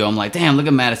see you, I'm like, damn, look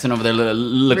at Madison over there.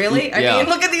 Look, Really? yeah. I mean,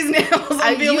 look at these nails.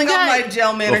 I'm You feeling got- up my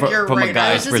gel manicure from a right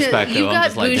guy's now. perspective, You've I'm got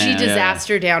just like, bougie damn, yeah.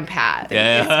 disaster down pat.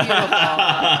 Yeah. It's beautiful.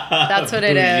 That's what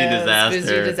it Bougie is. disaster.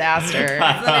 Bougie disaster.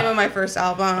 That's the name of my first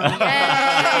album.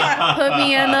 Yay. Put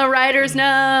me in the writer's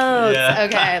notes. Yeah.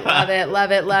 Okay, love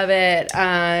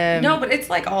it. No, but it's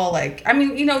like all like, I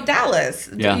mean, Dallas.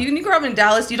 Yeah. You grow up in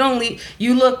Dallas, you don't leave,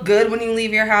 you look good when you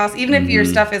leave your house. Even if your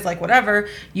stuff is like whatever,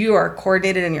 you are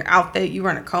coordinated in your outfit, you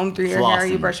run a comb through your hair,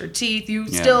 you Flossing. brush your teeth, you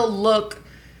Yeah. still look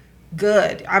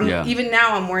good. Yeah. Even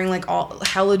now I'm wearing like all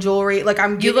hella jewelry. Like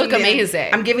You look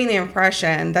amazing. I'm giving the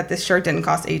impression that this shirt didn't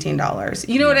cost $18.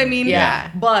 You know what I mean?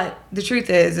 Yeah. But the truth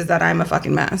is that I'm a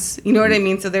fucking mess. You know what I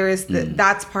mean? So there is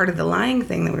that's part of the lying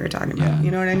thing that we were talking about. Yeah.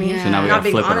 You know what I mean? Yeah. So now we Not gotta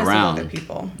being flip it honest around. with other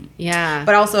people. Yeah.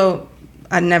 But also,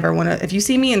 I never want to. If you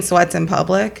see me in sweats in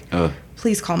public, Ugh.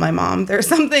 please call my mom. There's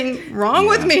something wrong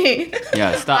with me.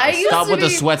 Yeah, stop I used stop to with the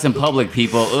be- sweats in public,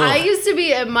 people. Ugh. I used to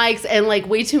be at mics and like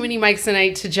way too many mics a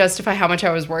night to justify how much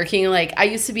I was working. Like I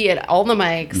used to be at all the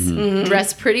mics,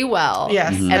 dressed pretty well.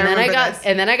 Yes, And then I remember got this.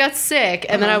 and then I got sick,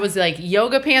 and then I was like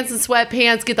yoga pants and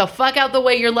sweatpants. Get the fuck out the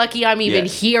way. You're lucky I'm even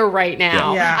Yeah. here right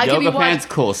now. Yeah. I could be Yoga wa- pants,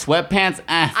 cool. Sweatpants,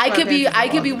 I could be Sweatpants is I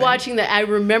could be awesome. watching that. I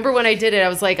remember when I did it, I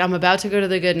was like, I'm about to go to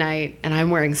the good night and I'm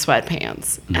wearing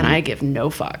sweatpants and I give no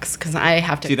fucks because I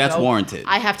have to See, that's go- warranted.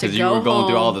 I have to go because you were going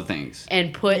through home all the things.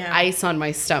 and put Yeah. ice on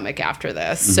my stomach after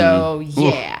this. So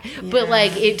yeah. But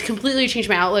like it completely changed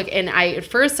my outlook. And at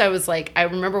first I was like, I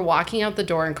remember walking out the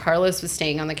door and Carlos was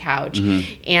staying on the couch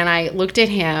and I looked at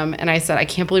him and I said, I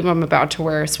can't believe I'm about to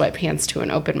wear sweatpants to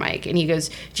an open mic. And he goes,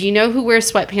 do you know who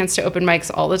wears sweatpants to open mics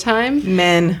all the time?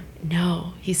 Men.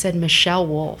 No. He said Michelle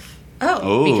Wolf.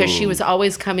 Oh. Because she was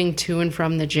always coming to and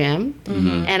from the gym.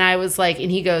 And I was like,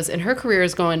 and he goes, and her career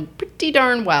is going pretty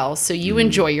darn well. So you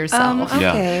enjoy yourself.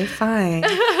 Yeah. Okay, fine.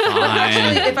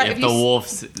 Fine. if if you the s- wolf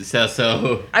says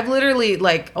so. I've literally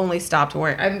like only stopped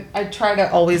wearing. I try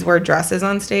to always wear dresses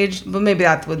on stage, but maybe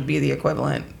that would be the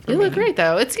equivalent. You look great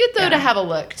though. It's good though to have a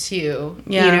look too.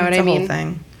 Yeah, you know what it's I a whole mean?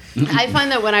 thing. I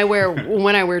find that when I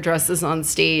wear dresses on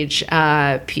stage,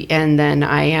 and then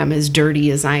I am as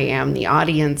dirty as I am, the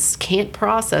audience can't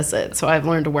process it. So I've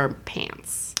learned to wear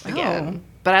pants again. Oh.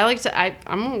 But I like to. I'm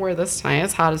gonna wear this tonight.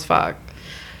 It's hot as fuck.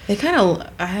 They kind of.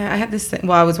 I had this thing.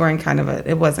 Well, I was wearing kind of a.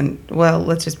 It wasn't. Well,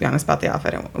 let's just be honest about the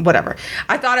outfit. Whatever.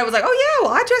 I thought I was like, oh yeah,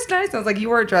 well I dressed nice. And I was like, you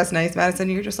were dressed nice, Madison.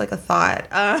 You're just like a thought.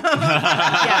 Yeah,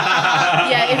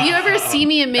 if you ever see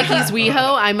me in Mickey's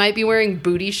WeHo, I might be wearing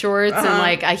booty shorts and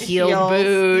like a heeled Heels,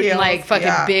 boot and like heels, fucking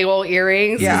yeah. big old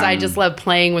earrings because Yeah. I just love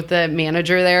playing with the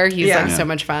manager there. He's Yeah. like Yeah. so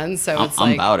much fun. So I'm, it's I'm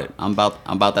like, about it. I'm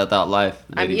about that thought life.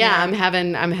 lady. I'm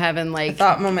having like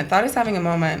Thought moment. Thought is having a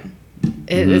moment.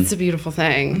 it's a beautiful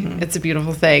thing. It's a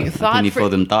beautiful thing. Thought penny for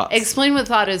them thoughts. Explain what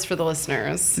thought is for the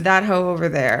listeners. That hoe over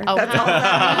there. Oh, That's all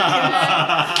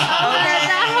that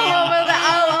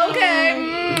Oh, okay.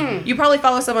 means. You probably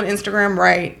follow someone on Instagram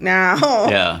right now.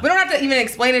 Yeah. We don't have to even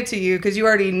explain it to you because you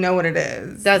already know what it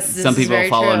is. This Some is people very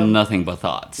follow true. nothing but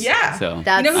thoughts. Yeah. So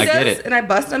That's- You know who I does? get it. And I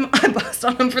bust on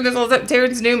him for this all the time.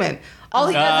 Terrence Newman. All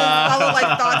he does is follow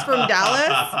like thoughts from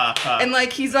Dallas. And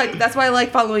like he's like that's why I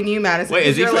like following you, Madison. Wait,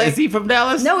 is he, You're from, like, is he from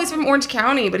Dallas? No, he's from Orange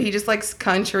County, but he just likes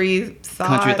country thoughts.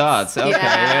 Country thoughts. Okay.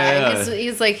 Yeah.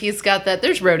 He's like he's got that.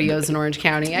 There's rodeos in Orange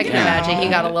County. I can Yeah. imagine he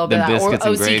got a little bit Them of that biscuits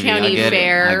and OC gravy. I County get it. I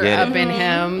fair get it. up in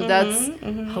him. That's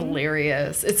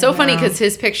hilarious. It's so funny because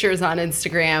his pictures on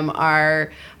Instagram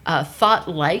are thought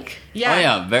like, Yeah. Oh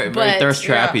yeah, very But- thirst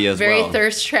trappy as very well.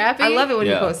 thirst trappy. I love it when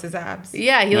Yeah. he posts his abs.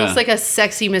 Yeah, he Yeah. looks like a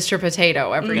sexy Mr.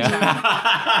 Potato every time.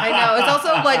 I know. It's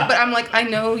also like, but I'm like, I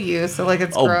know you, so like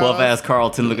it's Oh, gross. buff ass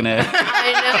Carlton looking at.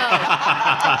 I know.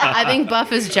 I think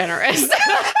Buff is generous.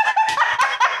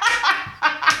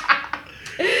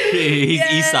 He's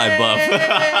East Side buff.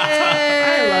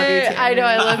 I love you, Terrence. I know.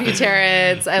 I love you,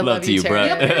 Terrence. I love to you, you, bro.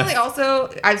 Terrence. Apparently, also,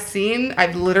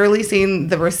 I've literally seen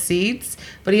the receipts,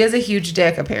 but he has a huge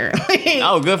dick, apparently.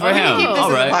 Oh, good for We can him. keep this All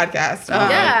in right. the podcast.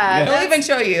 Yeah, We'll even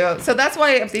show you. So that's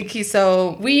why I think he's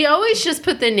so. We always just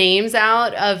put the names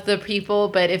out of the people,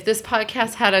 but if this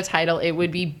podcast had a title, it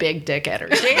would be Big Dick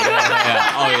Energy.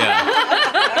 Yeah. Oh yeah.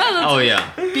 Oh yeah.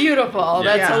 Beautiful.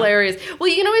 That's Yeah. hilarious. Well,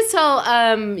 you can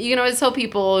always tell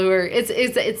people who are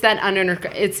it's that unearned,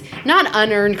 it's not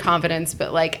unearned confidence,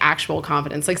 but like actual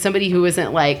confidence. Like somebody who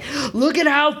isn't like, look at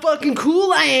how fucking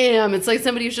cool I am. It's like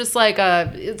somebody who's just like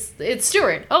it's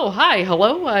Stuart. Oh, hi.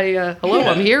 Hello.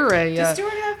 I'm here. Does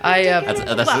Stuart have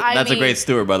That's a great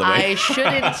Stuart, by the way. I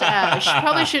shouldn't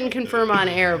probably shouldn't confirm on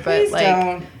air, but Please like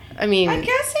don't. I mean I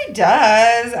guess he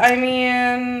does. I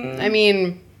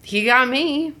mean, he got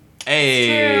me.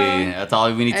 Hey, that's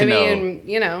all we need to I know. mean,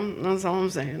 that's all I'm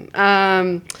saying.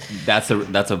 That's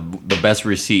the best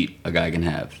receipt a guy can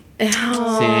have. See, you hear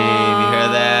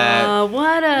that?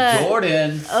 What a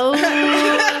Jordan.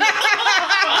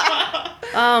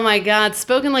 oh my God!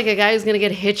 Spoken like a guy who's gonna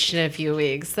get hitched in a few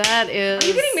weeks. That is. are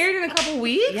you getting married in a couple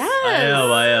weeks? Yes.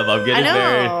 I am. I'm I getting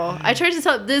married. know. I tried to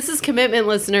tell. This is commitment,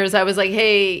 listeners. I was like,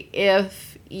 hey,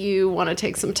 if you want to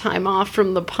take some time off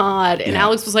from the pod, and Yeah.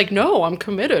 Alex was like, no, I'm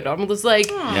committed. I'm just like,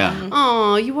 Yeah.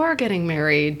 oh, you are getting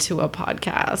married to a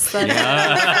podcast.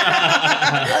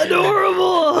 That's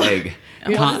adorable. Like,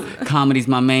 Comedy's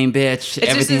my main bitch.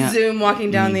 It's just a Zoom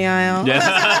walking down the aisle.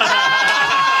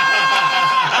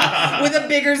 With a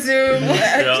bigger Zoom,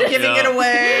 giving it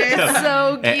away.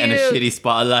 So cute. And a shitty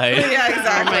spotlight. Yeah,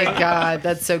 exactly. Oh my God,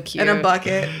 that's so cute. And a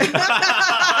bucket.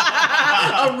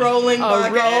 A rolling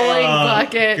bucket. A rolling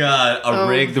bucket. God, a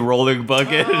rigged rolling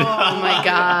bucket. Oh my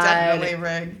God. Definitely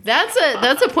rigged.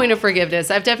 That's a point of forgiveness.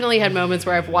 I've definitely had moments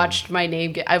where I've watched my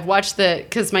name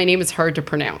because my name is hard to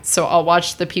pronounce. So I'll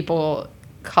watch the people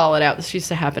call it out. This used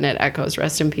to happen at Echoes.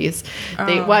 Rest in peace.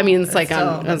 It's like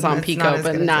on Pico,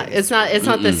 but it's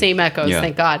not the same Echoes.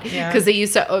 Thank God. Because I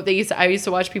used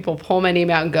to watch people pull my name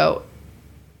out and go,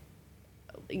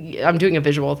 I'm doing a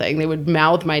visual thing. They would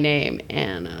mouth my name,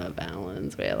 Anna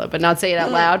Valenzuela, but not say it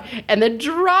out loud, and then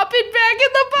drop it back in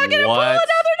the bucket and pull another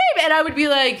name. And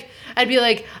I'd be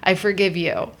like, I forgive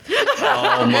you.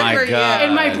 Oh my God.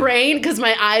 In my brain, because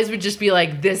my eyes would just be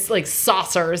like this, like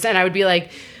saucers, and I would be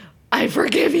like, I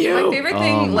forgive you. My favorite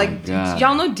thing, God.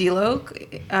 y'all know D-Lo?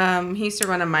 He used to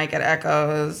run a mic at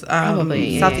Echoes.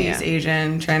 Probably, Southeast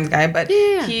Asian trans guy, but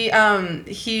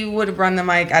he would run the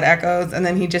mic at Echoes, and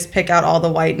then he'd just pick out all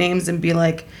the white names and be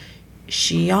like,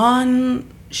 Shion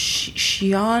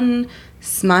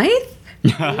Smythe?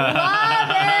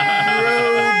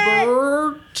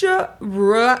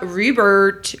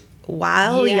 Robert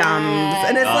Williams. Yes.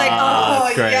 And it's like,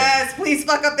 oh, great. yes, please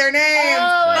fuck up their names.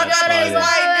 Fuck up these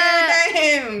white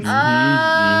names.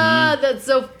 That's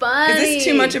so funny. Is this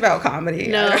too much about comedy?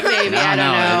 No, maybe. I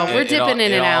don't know. We're dipping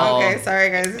in and out. Okay, sorry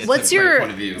guys. What's a great your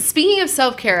point of view. Speaking of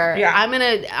self-care, Yeah. I'm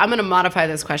gonna modify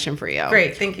this question for you.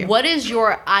 Great, thank you. What is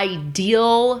your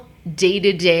ideal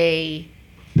day-to-day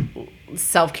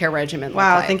self-care regimen?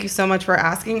 Wow, look like? thank you so much for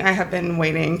asking. I have been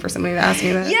waiting for somebody to ask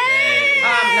me that. Yay!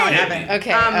 No, I haven't.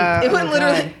 Okay. It would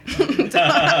literally.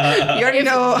 You already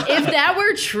know. If that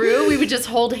were true, we would just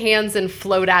hold hands and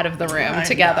float out of the room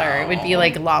together. It would be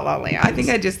like La La Land. I think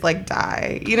I'd just like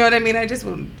die. You know what I mean? I just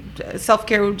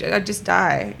self-care. I'd just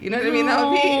die. You know what I mean? That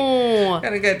would be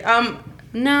kind of good.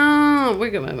 No, we're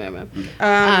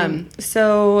good.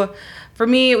 So for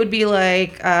me, it would be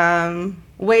like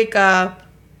wake up,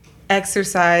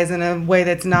 exercise in a way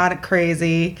that's not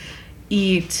crazy,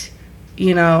 eat,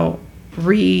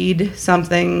 read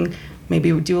something,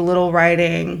 maybe do a little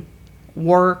writing,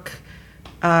 work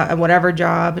at whatever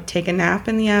job, take a nap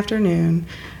in the afternoon,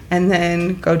 and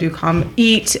then go do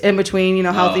eat in between,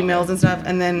 healthy meals and stuff,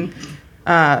 and then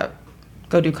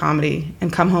go do comedy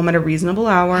and come home at a reasonable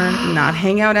hour, not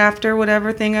hang out after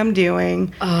whatever thing I'm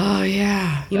doing. Oh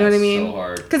yeah. You know what I mean? So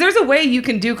hard. Because there's a way you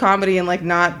can do comedy and like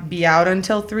not be out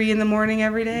until 3 a.m.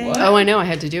 every day. What? Oh, I know. I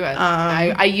had to do it.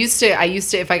 I used to.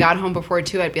 If I got home before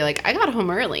 2, I'd be like, I got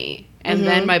home early, and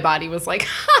then my body was like,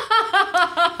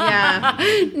 Yeah.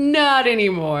 not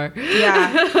anymore.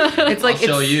 Yeah. It's like I'll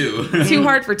show it's you. too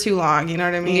hard for too long. You know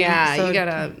what I mean? Yeah, So, you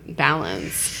gotta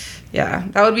balance. Yeah,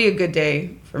 that would be a good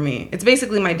day for me. It's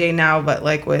basically my day now, but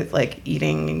like with like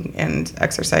eating and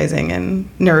exercising and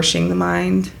nourishing the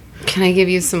mind. Can I give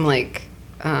you some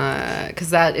because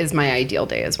that is my ideal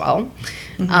day as well.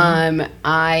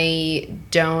 I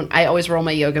always roll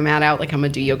my yoga mat out, like I'm gonna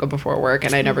do yoga before work,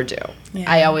 and I never do.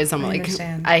 Yeah, I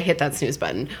understand. I hit that snooze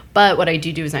button. But what I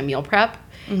do is I meal prep,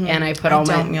 and I put all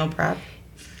my meal prep.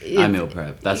 I meal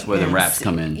prep. That's where the wraps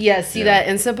come in. Yeah, see that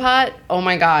Instant Pot? Oh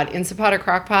my God. Instant Pot or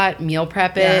Crock Pot, meal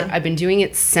prep it. Yeah. I've been doing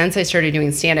it since I started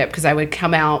doing stand-up because I would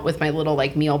come out with my little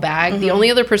meal bag. The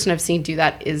only other person I've seen do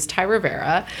that is Ty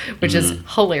Rivera, which is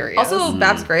hilarious. Also,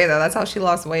 Babs Gray though. That's how she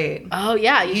lost weight. oh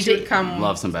yeah, She would come.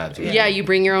 Love some Babs. yeah, you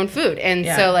bring your own food. And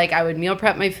Yeah. so I would meal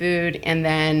prep my food, and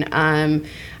then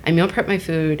I meal prep my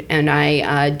food, and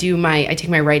I take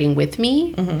my writing with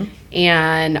me,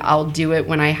 and I'll do it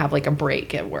when I have like a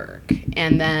break at work,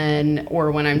 and then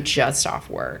or when I'm just off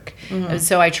work.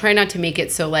 So I try not to make it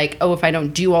so if I don't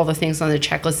do all the things on the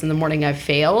checklist in the morning, I've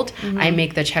failed. I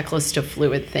make the checklist a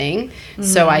fluid thing,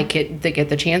 so I get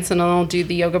the chance, and I'll do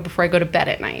the yoga before I go to bed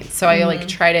at night. So I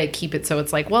try to keep it so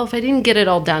it's if I didn't get it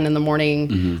all done in the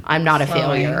morning, I'm not a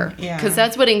failure. Yeah. Because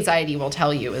that's what anxiety will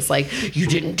tell you is you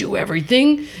didn't do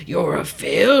everything, you're a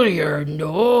failure.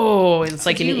 No, it's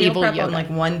like Do an you meal evil prep yoga.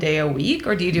 on one day a week,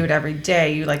 or do you do it every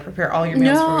day? You prepare all your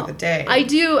meals for the day. I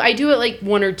do it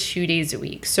 1 or 2 days a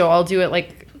week. So I'll do it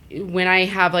when I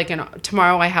have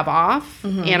tomorrow I have off,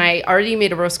 and I already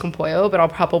made a roast con pollo, but I'll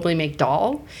probably make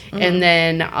dal, and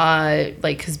then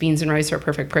because beans and rice are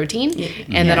perfect protein,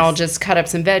 and then I'll just cut up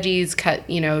some veggies,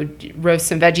 roast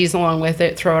some veggies along with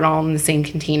it, throw it all in the same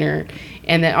container,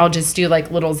 and then I'll just do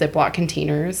like little Ziploc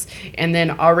containers and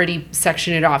then already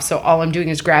section it off. So all I'm doing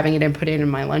is grabbing it and put it in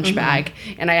my lunch bag.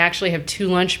 And I actually have 2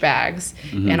 lunch bags,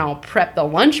 and I'll prep the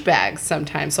lunch bags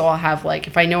sometimes. So I'll have like,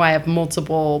 if I know I have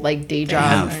multiple like day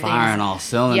jobs. I'm firing all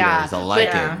cylinders. Yeah, I like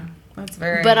Yeah. it. That's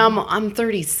very. But I'm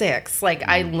 36. Like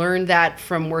I learned that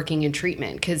from working in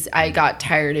treatment because I got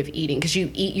tired of eating. Because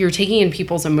you're taking in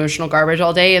people's emotional garbage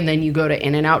all day, and then you go to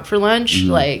In-N-Out for lunch.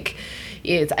 Like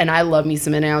and I love me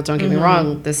some In-N-Out. Don't get me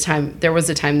wrong. There was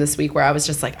a time this week where I was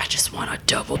just like, I just want a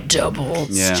double.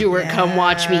 Yeah. Stuart, come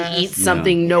watch me eat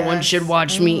something no one Yes. should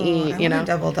watch me eat. I You know, want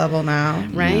a double now.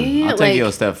 right? I'll take you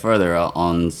a step further.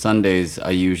 On Sundays, I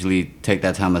usually take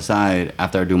that time aside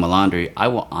after I do my laundry. I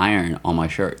will iron all my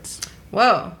shirts.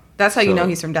 Whoa. That's how you So- know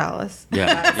he's from Dallas.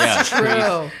 Yeah,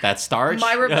 true. That starch.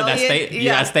 My rebellion-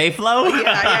 That stay flow.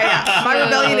 Yeah. My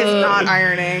rebellion is not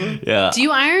ironing. Yeah. Do you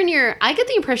iron I get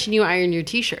the impression you iron your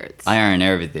t-shirts. I iron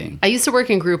everything. I used to work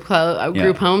in group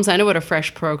homes. I know what a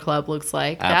Fresh Pro Club looks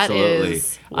like. Absolutely. That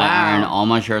is wow. I iron all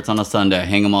my shirts on a Sunday. I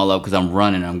hang them all up because I'm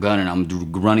running, I'm gunning, I'm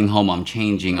running home, I'm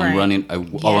changing, I'm Right. running.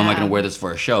 Oh, am I going to wear this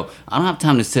for a show? I don't have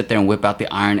time to sit there and whip out the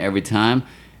iron every time.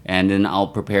 And then I'll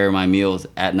prepare my meals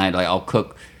at night. Like I'll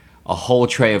cook a whole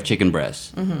tray of chicken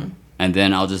breasts. And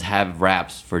then I'll just have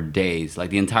wraps for days, like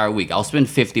the entire week. I'll spend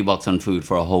 $50 on food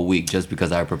for a whole week just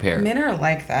because I prepare. Men are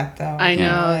like that though. I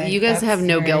know. Like, You guys that's have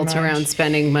no very guilt much- around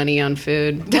spending money on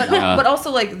food. But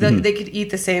also like they could eat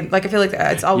the same. Like I feel like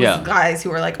it's always Yeah. guys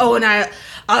who are like, oh, and I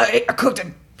cooked a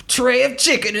tray of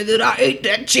chicken and then I ate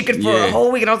that chicken for Yeah. a whole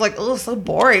week, and I was like, oh, so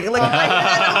boring. Like,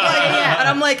 and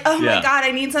I'm like, oh Yeah. my god,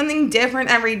 I need something different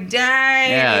every day.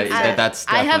 Yeah, It's- that's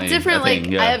I have definitely different a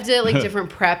thing, yeah. I have different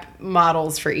prep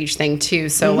models for each thing too.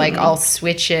 So like I'll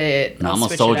switch it. No, I'll I'm a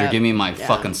switch it soldier. up. Give me my Yeah.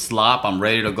 fucking slop. I'm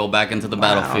ready to go back into the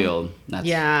battlefield. That's,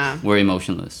 Yeah. We're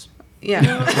emotionless. yeah.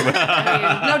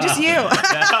 No, just you.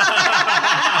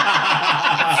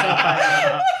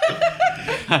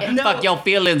 Fuck your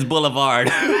feelings, Boulevard.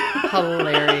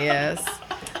 Hilarious.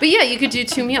 But yeah, you could do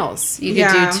 2 meals. You could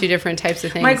Yeah. do 2 different types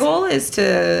of things. My goal is to,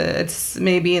 it's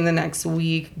maybe in the next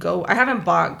week, go. I haven't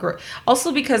bought,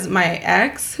 also because my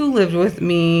ex who lived with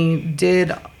me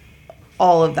did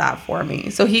all of that for me.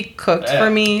 So he cooked for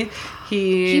me.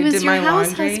 He was did your my house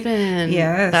laundry. husband.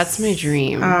 Yes. That's my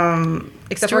dream.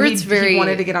 Except Stuart's for he very-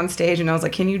 wanted to get on stage, and I was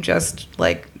like, can you just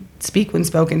like speak when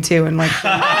spoken to? And like,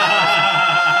 I'm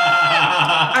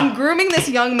grooming this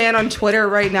young man on Twitter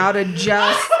right now to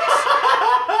just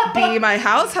be my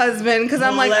house husband, because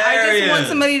I'm like, I just want Hilarious.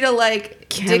 somebody to like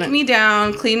dick me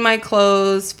down, clean my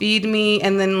clothes, feed me,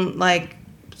 and then like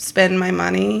spend my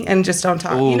money and just don't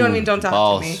talk. You know what I mean? Don't talk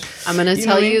boss. to me. I'm going to You know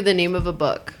tell what I you mean? the name of a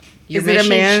book. Is it a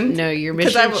man? No, your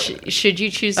 'Cause I mission, w- should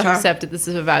you choose to accept it, this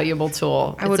is a valuable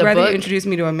tool. I would a rather book. you introduce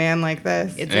me to a man like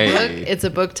this. It's Hey. a book. It's a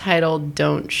book titled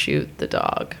 "Don't Shoot the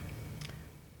Dog."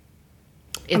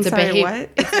 It's I'm sorry, what?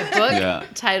 It's a book Yeah.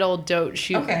 titled "Don't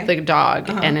Shoot Okay. the Dog,"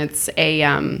 and it's a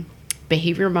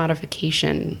behavior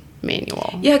modification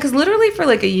manual. Yeah, because literally for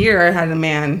like a year, I had a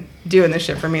man doing this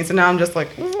shit for me. So now I'm just like,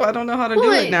 ooh, I don't know how to do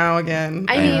Well, it now again.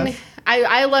 I mean,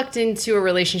 I lucked into a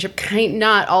relationship,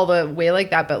 not all the way like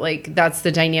that, but like that's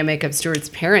the dynamic of Stuart's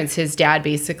parents. His dad,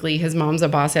 basically, his mom's a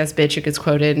boss ass bitch who gets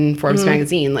quoted in Forbes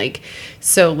magazine. Like,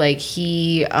 so like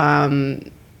he,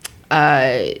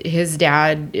 his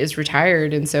dad is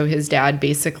retired, and so his dad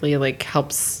basically like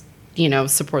helps,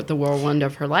 support the whirlwind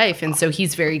of her life, and so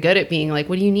he's very good at being like,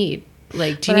 "What do you need?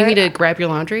 Like, do you But need me I- to grab your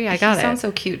laundry? I got he it." sounds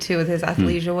so cute too with his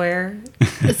athleisure wear.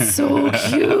 It's so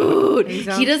cute. He He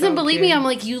sounds doesn't so believe me. cute. I'm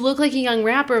like, you look like a young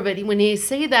rapper, but when they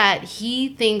say that, he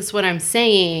thinks what I'm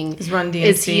saying Is Run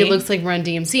is he DMC. looks like Run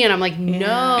DMC, and I'm like,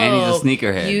 no. And he's a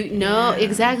sneakerhead.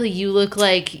 Exactly. You look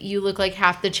like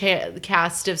half the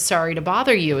cast of Sorry to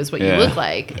Bother You is what you Yeah. look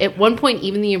like. At one point,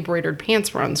 even the embroidered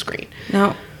pants were on screen.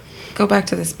 No, go back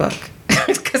to this book.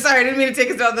 Because sorry, I didn't mean to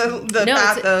take us down the No,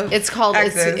 path of it's called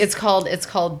exes. it's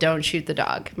called Don't Shoot the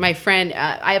Dog. My friend,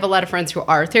 I have a lot of friends who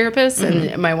are therapists,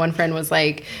 and my one friend was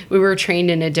like, we were trained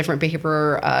in a different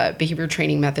behavior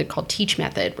training method called Teach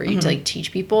Method, where you like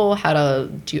teach people how to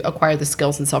acquire the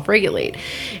skills and self-regulate.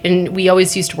 And we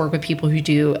always used to work with people who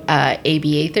do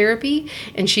ABA therapy.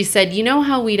 And she said, you know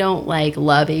how we don't like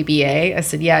love ABA? I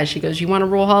said, yeah. She goes, you want to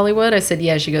rule Hollywood? I said,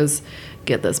 yeah. She goes,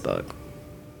 get this book.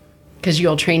 Because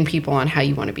you'll train people on how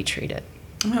you want to be treated.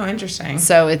 Oh, interesting.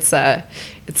 So it's a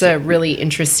really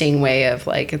interesting way of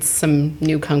like, it's some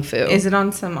new kung fu. Is it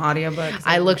on some audiobook?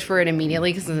 I looked for it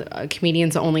immediately because a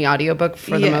comedian's only audiobook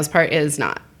for the Yeah. most part is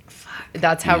not. Fuck.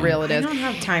 That's how real it I is. don't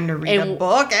have time to read a And-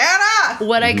 book, Anna.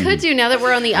 What I could do now that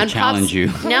we're on the challenge you.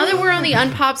 Unpops, now that we're on the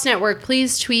Unpops network,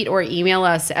 please tweet or email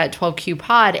us at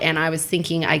 12QPod. And I was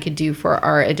thinking I could do for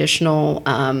our additional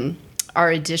Companion.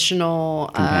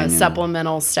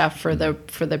 supplemental stuff for the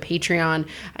Patreon.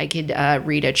 I could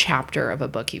read a chapter of a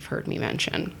book you've heard me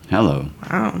mention. Hello.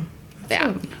 Wow.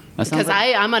 Yeah. That sounds Because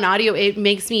like- I'm an audio. It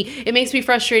makes me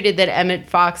frustrated that Emmett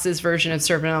Fox's version of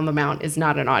Serpent on the Mount is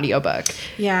not an audiobook.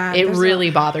 Yeah, It there's really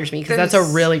a- bothers me because that's a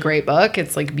there's- really great book.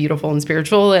 It's like beautiful and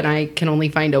spiritual, and I can only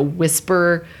find a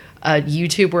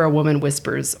YouTube where a woman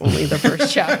whispers only the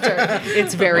first chapter.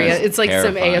 It's like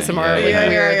some terrifying. ASMR, like Yeah,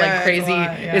 weird, yeah, like it's crazy. a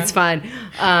lot, yeah. It's fun.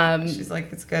 She's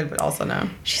like, it's good, but also no.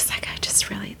 She's like, this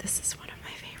is one of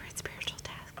my favorite spiritual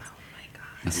tasks. Oh my god.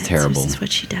 That's terrible. This is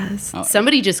what she does.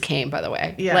 Somebody just came, by the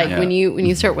way. Yeah. Like Yeah. when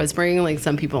you start whispering, like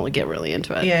some people get really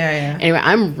into it. Yeah. Anyway,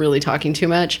 I'm really talking too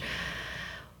much.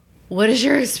 What is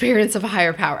your experience of a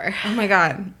higher power? Oh my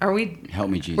God. Are we? Help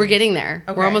me, Jesus. We're getting there.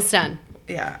 Okay. We're almost done.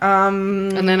 Yeah.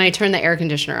 And then I turn the air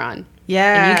conditioner on.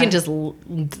 Yeah. And you can just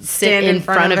sit stand in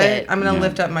front of it. I'm gonna Yeah.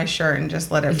 lift up my shirt and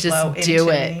just let it flow Just do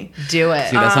into it. me. Do it.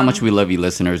 See, that's how much we love you,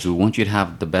 listeners. We want you to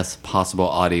have the best possible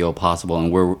audio possible, and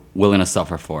we're willing to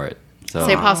suffer for it. So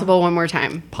Say possible one more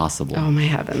time. possible. Oh my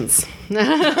heavens. Why?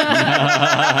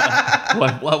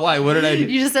 What did I do?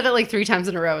 You just said it like 3 times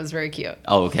in a row. It was very cute.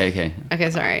 Oh, okay.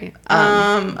 Okay, sorry.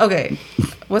 Okay.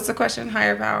 What's the question?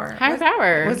 Higher power. Higher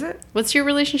power. Was it? What's your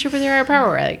relationship with your higher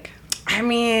power like? I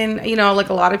mean, like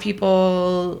a lot of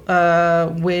people,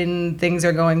 when things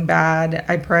are going bad,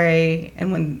 I pray.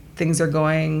 And when things are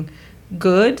going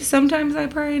good, sometimes I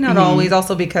pray. Not always.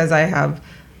 Also because I have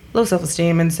low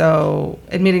self-esteem. And so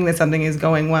admitting that something is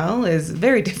going well is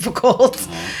very difficult.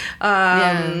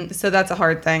 So that's a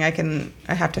hard thing. I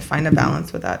have to find a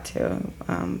balance with that too.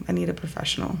 I need a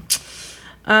professional.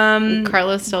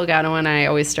 Carlos Delgado and I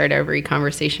always start every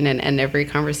conversation and end every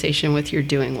conversation with "You're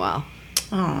doing well."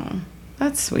 Oh,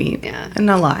 that's sweet. Yeah. And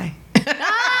no lie.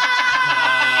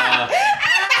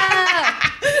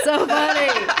 So funny.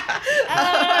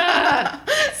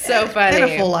 So funny.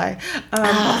 And a full lie.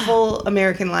 A full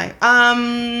American lie.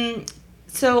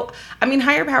 So, I mean,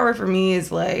 higher power for me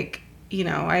is like,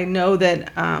 I know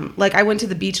that, like, I went to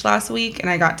the beach last week and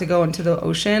I got to go into the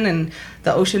ocean, and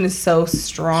the ocean is so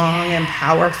strong and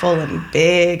powerful and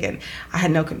big, and I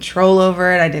had no control over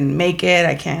it. I didn't make it.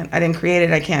 I didn't create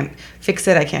it. I can't fix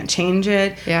it. I can't change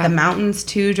it. Yeah. The mountains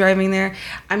too, driving there.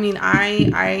 I mean,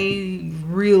 I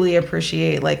really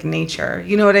appreciate like nature.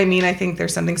 You know what I mean? I think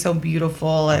there's something so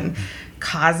beautiful and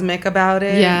cosmic about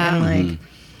it. Yeah. And like,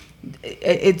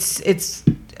 it's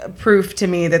proof to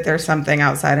me that there's something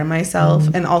outside of myself,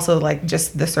 and also like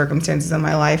just the circumstances in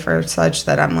my life are such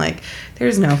that I'm like,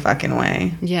 there's no fucking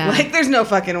way. Yeah. Like there's no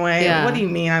fucking way. Yeah. What do you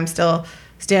mean? I'm still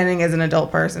standing as an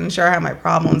adult person. Sure, I have my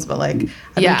problems, but like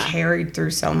I've Yeah. been carried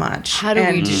through so much. How do we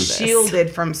and do this?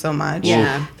 shielded from so much.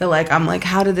 Yeah. That like I'm like,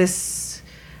 how are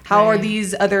Right.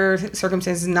 these other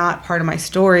circumstances not part of my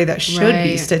story that should be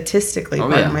Right. statistically Oh,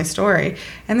 part yeah. of my story?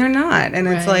 And they're not. And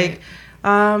it's Right.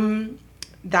 like,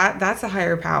 that's a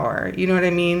higher power. You know what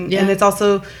I mean? Yeah. And it's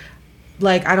also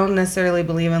like, I don't necessarily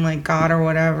believe in like God or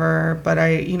whatever, but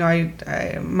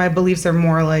I my beliefs are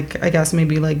more like, I guess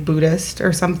maybe like Buddhist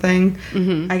or something,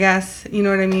 I guess, you know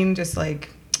what I mean? Just like,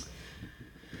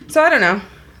 so I don't know.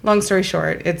 Long story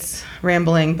short, it's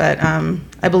rambling, but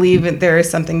I believe that there is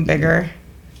something bigger,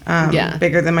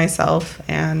 bigger than myself,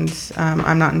 and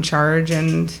I'm not in charge,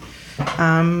 and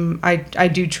I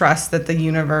do trust that the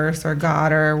universe or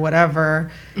God or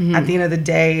whatever at the end of the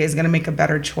day is going to make a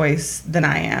better choice than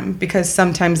I am, because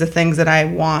sometimes the things that I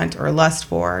want or lust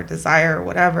for, desire, or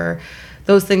whatever,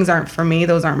 those things aren't for me.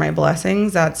 Those aren't my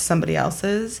blessings. That's somebody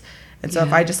else's. And so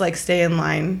if I just like stay in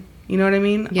line, you know what I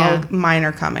mean? Yeah. Mine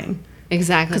are coming.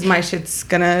 Exactly. Because my shit's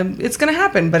it's gonna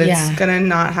happen, but Yeah. it's gonna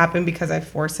not happen because I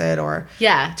force it or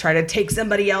Yeah. try to take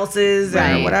somebody else's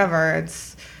Right. or whatever.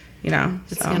 It's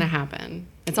It's gonna happen.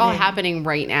 It's all Yeah. happening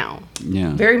right now.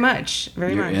 Yeah. very much. You're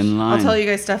You're in line. I'll tell you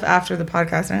guys stuff after the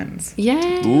podcast ends. Yeah.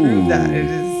 Ooh. That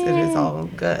it is all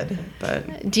good.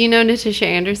 But Do you know Natasha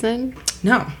Anderson?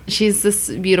 no. She's this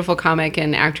beautiful comic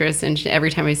and actress, and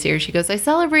every time I see her, she goes, "I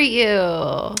celebrate you."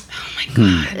 Oh my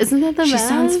god! Isn't that the She best?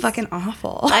 sounds fucking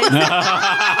awful.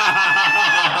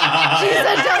 She's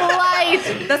a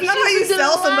delight. That's not how you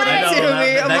sell somebody delight. to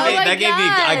me. I'm like, That gave me.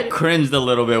 I cringed a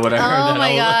little bit when I heard that. Oh my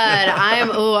I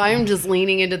was- god, I'm just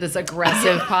leaning into this aggressive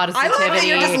I love that positivity.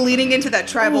 you're just leaning into that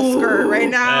tribal skirt right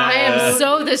now. I am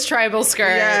so this tribal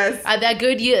skirt. Yes. That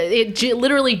good.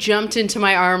 Literally jumped into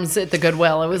my arms at the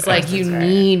Goodwill. It was like, you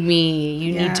need me.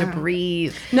 You need to Yeah.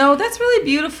 breathe. No, that's really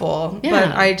beautiful. Yeah.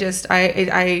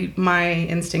 But my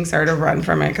instincts are to run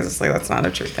from it because it's like that's not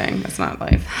a true thing. That's not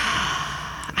life.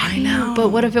 I know. But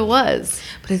what if it was?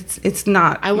 But it's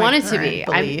not. I my want it to current be.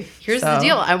 belief, Here's the so-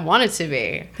 deal. I want it to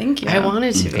be. Thank you. I want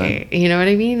it to Okay. be. You know what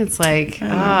I mean? It's like,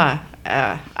 And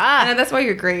that's why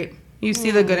you're great. You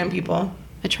see the good in people.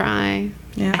 I try.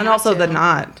 Yeah. I And have also to. the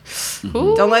not.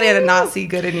 Ooh. Don't let Anna not see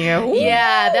good in you.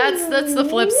 Yeah, that's the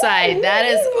flip side. That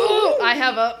is, I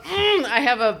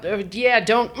have a, yeah,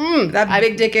 don't, That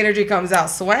big dick energy comes out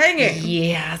swanging.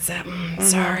 yeah, it's a,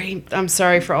 sorry. I'm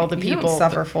sorry for all the You people. don't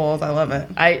suffer fools. I love it.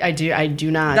 I do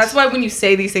not. That's why when you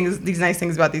say these things, these nice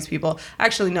things about these people, I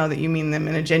actually know that you mean them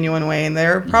in a genuine way, and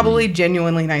they're probably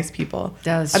genuinely nice people.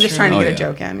 That's I'm just true. trying to Oh, get a yeah.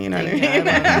 joke in, you know what I Yeah, mean?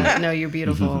 I love it. No, you're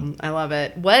beautiful. I love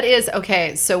it. What is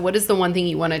the one thing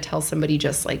you want to tell somebody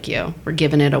just like you? We're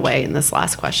giving it away in this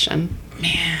last question.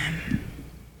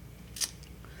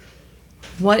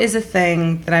 What is a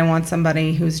thing that I want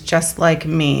somebody who's just like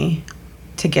me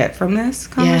to get from this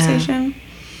conversation?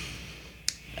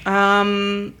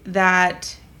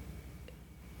 That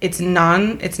it's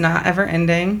not ever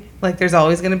ending. Like there's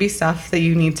always going to be stuff that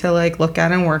you need to like look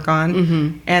at and work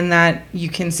on, and that you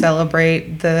can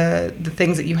celebrate the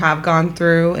things that you have gone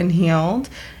through and healed,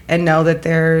 and know that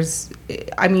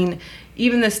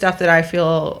even the stuff that I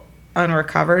feel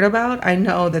unrecovered about, I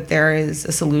know that there is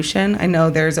a solution. I know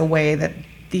there's a way that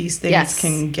these things Yes.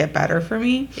 can get better for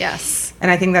me. Yes.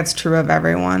 And I think that's true of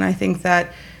everyone. I think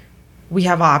that we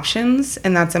have options,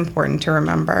 and that's important to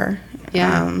remember.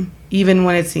 Yeah. Even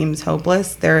when it seems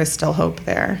hopeless, there is still hope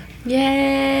there. Yay.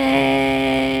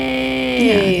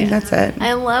 Yeah, I think that's it.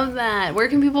 I love that. Where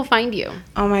can people find you?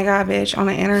 Oh my God, bitch, on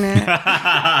the internet.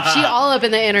 She all up in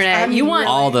the internet. I'm You want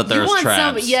all the you thirst want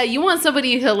traps. you want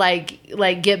somebody to like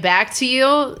get back to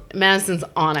you. Madison's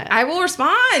on it. I will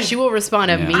respond. She will respond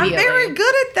immediately. I'm very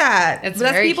good at that. It's But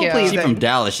that's very people cute. pleasing. She from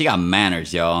Dallas. She got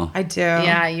manners, y'all. I do.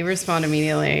 Yeah, you respond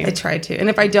immediately. I try to. And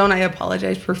if I don't, I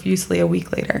apologize profusely a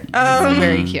week later.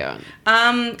 Very cute.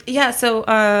 Yeah,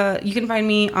 so you can find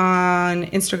me on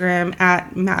Instagram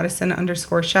at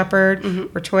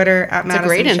Madison_Shepherd or Twitter at It's a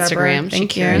great Madison Instagram. Shepherd. She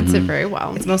Thank you. curates it very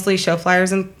well. It's mostly show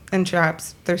flyers and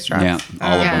traps. There's traps. Yeah,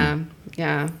 all of yeah, them.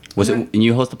 yeah. Was it? And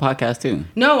you host a podcast too?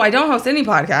 No, I don't host any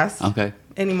podcasts Okay,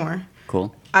 anymore.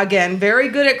 cool. Again, very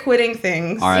good at quitting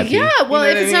things. R.I.P. Yeah, well, know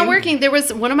if what it's I not mean? working, there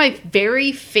was one of my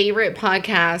very favorite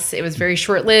podcasts. It was very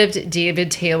short lived,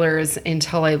 David Taylor's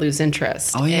Until I Lose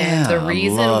Interest. Oh, yeah, And the I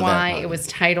reason love that why podcast. it was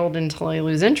titled Until I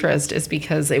Lose Interest is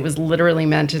because it was literally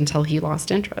meant until he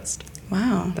lost interest.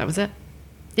 Wow. That was it.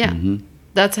 Yeah. Mm-hmm.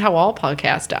 That's how all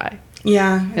podcasts die.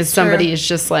 Yeah. Is it's somebody true. is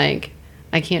just like,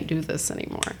 I can't do this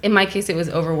anymore. In my case, it was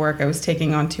overwork. I was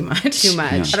taking on too much. Too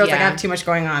much. I was like, I yeah. have too much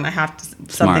going on. I have to.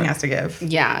 Smart. Something has to give.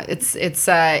 Yeah, it's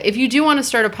if you do want to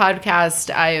start a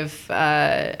podcast, I've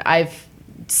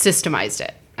systemized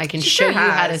it. I can She show sure you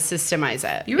how to has. systemize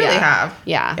it. You really have.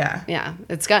 Yeah.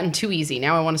 It's gotten too easy.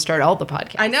 Now I want to start all the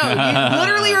podcasts. I know. You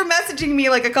literally were messaging me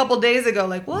like a couple days ago,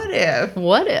 like, what if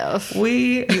What if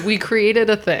we created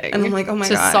a thing? And I'm like, oh my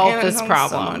to God. solve Anna, this sounds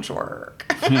problem? So much work.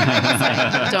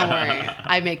 Don't worry,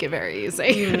 I make it very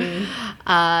easy.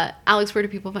 Alex, where do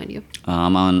people find you?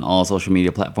 I'm on all social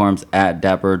media platforms at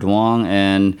Dapper Duong,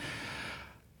 and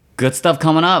good stuff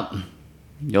coming up.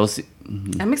 You'll see.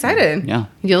 I'm excited. Yeah,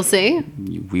 You'll see.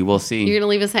 we will see. You're gonna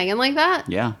leave us hanging like that?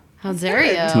 Yeah. How dare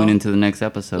you? Tune into the next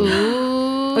episode.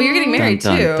 Ooh. Oh, you're getting married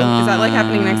Dun, too. dun, Is that like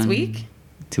happening next dun. week?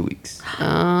 2 weeks.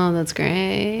 Oh, that's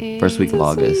great. First week of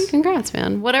That's August. sweet. Congrats,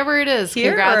 man. Whatever it is,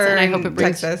 Here congrats, or and I in hope it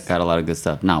brings. Texas. Got a lot of good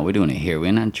stuff. No, we're doing it here.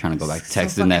 We're not trying to go back to So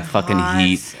Texas in that fucking fucking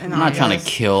heat. hot in I'm not trying to August.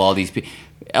 kill all these people.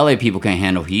 LA people can't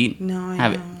handle heat. No, I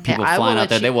Have know. people I will flying let out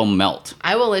there, you- they will melt.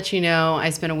 I will let you know. I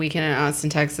spent a weekend in Austin,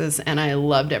 Texas, and I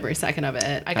loved every second of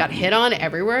it. I got hit on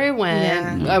everywhere I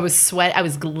went. Yeah. I was I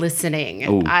was glistening.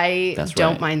 Ooh, I that's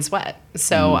don't right. mind sweat.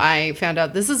 So I found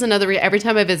out this is another. Every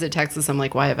time I visit Texas, I'm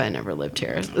like, why have I never lived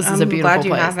here? This is a I'm beautiful glad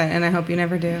you place. haven't, and I hope you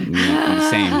never do.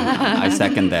 Same. I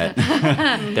second that.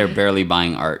 They're barely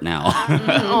buying art now.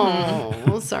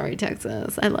 Oh, sorry,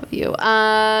 Texas. I love you.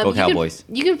 Go Cowboys.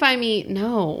 You can find me.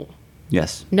 No.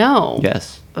 Yes. No.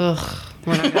 Yes. Ugh.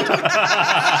 We're not gonna talk.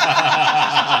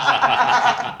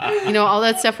 You know, all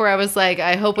that stuff where I was like,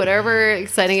 I hope whatever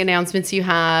exciting announcements you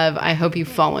have, I hope you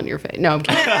fall on your face. No, I'm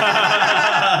kidding.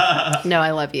 No,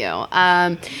 I love you.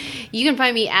 You can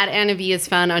find me at Anna V is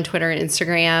Fun on Twitter and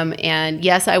Instagram. And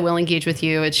yes, I will engage with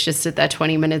you. It's just at that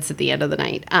 20 minutes at the end of the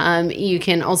night. You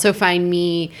can also find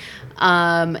me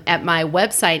at my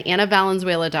website,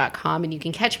 annavalenzuela.com, and you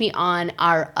can catch me on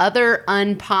our other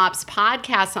Unpops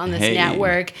podcast on this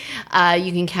network.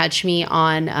 You can catch me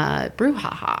on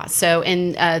Brouhaha. So,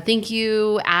 and thank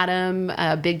you, Adam,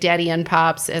 Big Daddy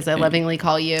Unpops, as I lovingly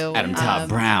call you. Adam Todd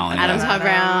Brown. Adam Todd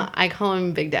Brown. I call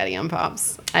him Big Daddy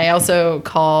Unpops. I also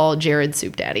call Jared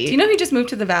Soup Daddy. Do you know he just moved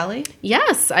to the Valley?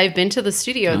 Yes, I've been to the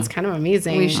studio. It's kind of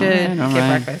amazing. We should get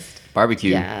breakfast.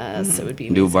 Barbecue. Yes, it would be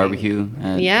amazing. Do a barbecue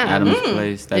at Adam's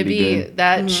place. That'd be good.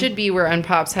 That should be where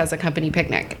Unpops has a company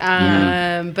picnic. But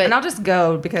And I'll just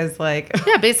go because, like...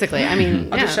 yeah, basically. I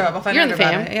mean, I'll just show up. I'll find you're out in the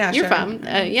about fam. it. Yeah, you're sure. fam.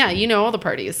 Yeah, you know all the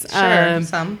parties. Sure,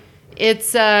 some.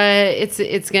 It's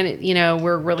gonna, you know,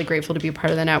 we're really grateful to be a part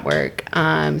of the network.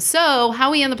 So how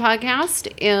we end the podcast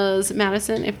is,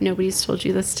 Madison, if nobody's told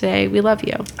you this today, we love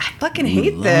you. I fucking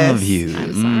hate this. Love you.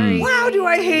 I'm sorry. Wow, do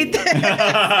I hate this? Sorry.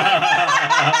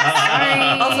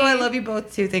 Also, I love you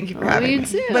both too. Thank you for Love having you me.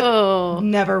 too. But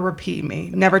never repeat me.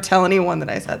 Never tell anyone that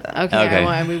I said that. Okay.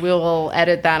 Well, we will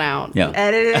edit that out. Yeah.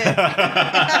 Edit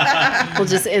it. We'll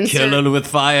just insert. Kill it with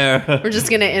fire. We're just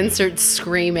gonna insert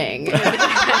screaming.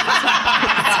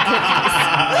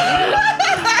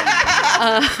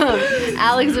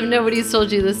 Alex, if nobody's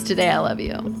told you this today, I love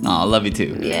you. Oh, I love you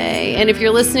too. Yay. And if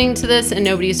you're listening to this and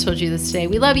nobody's told you this today,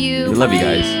 we love you. We love you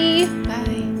guys. Bye.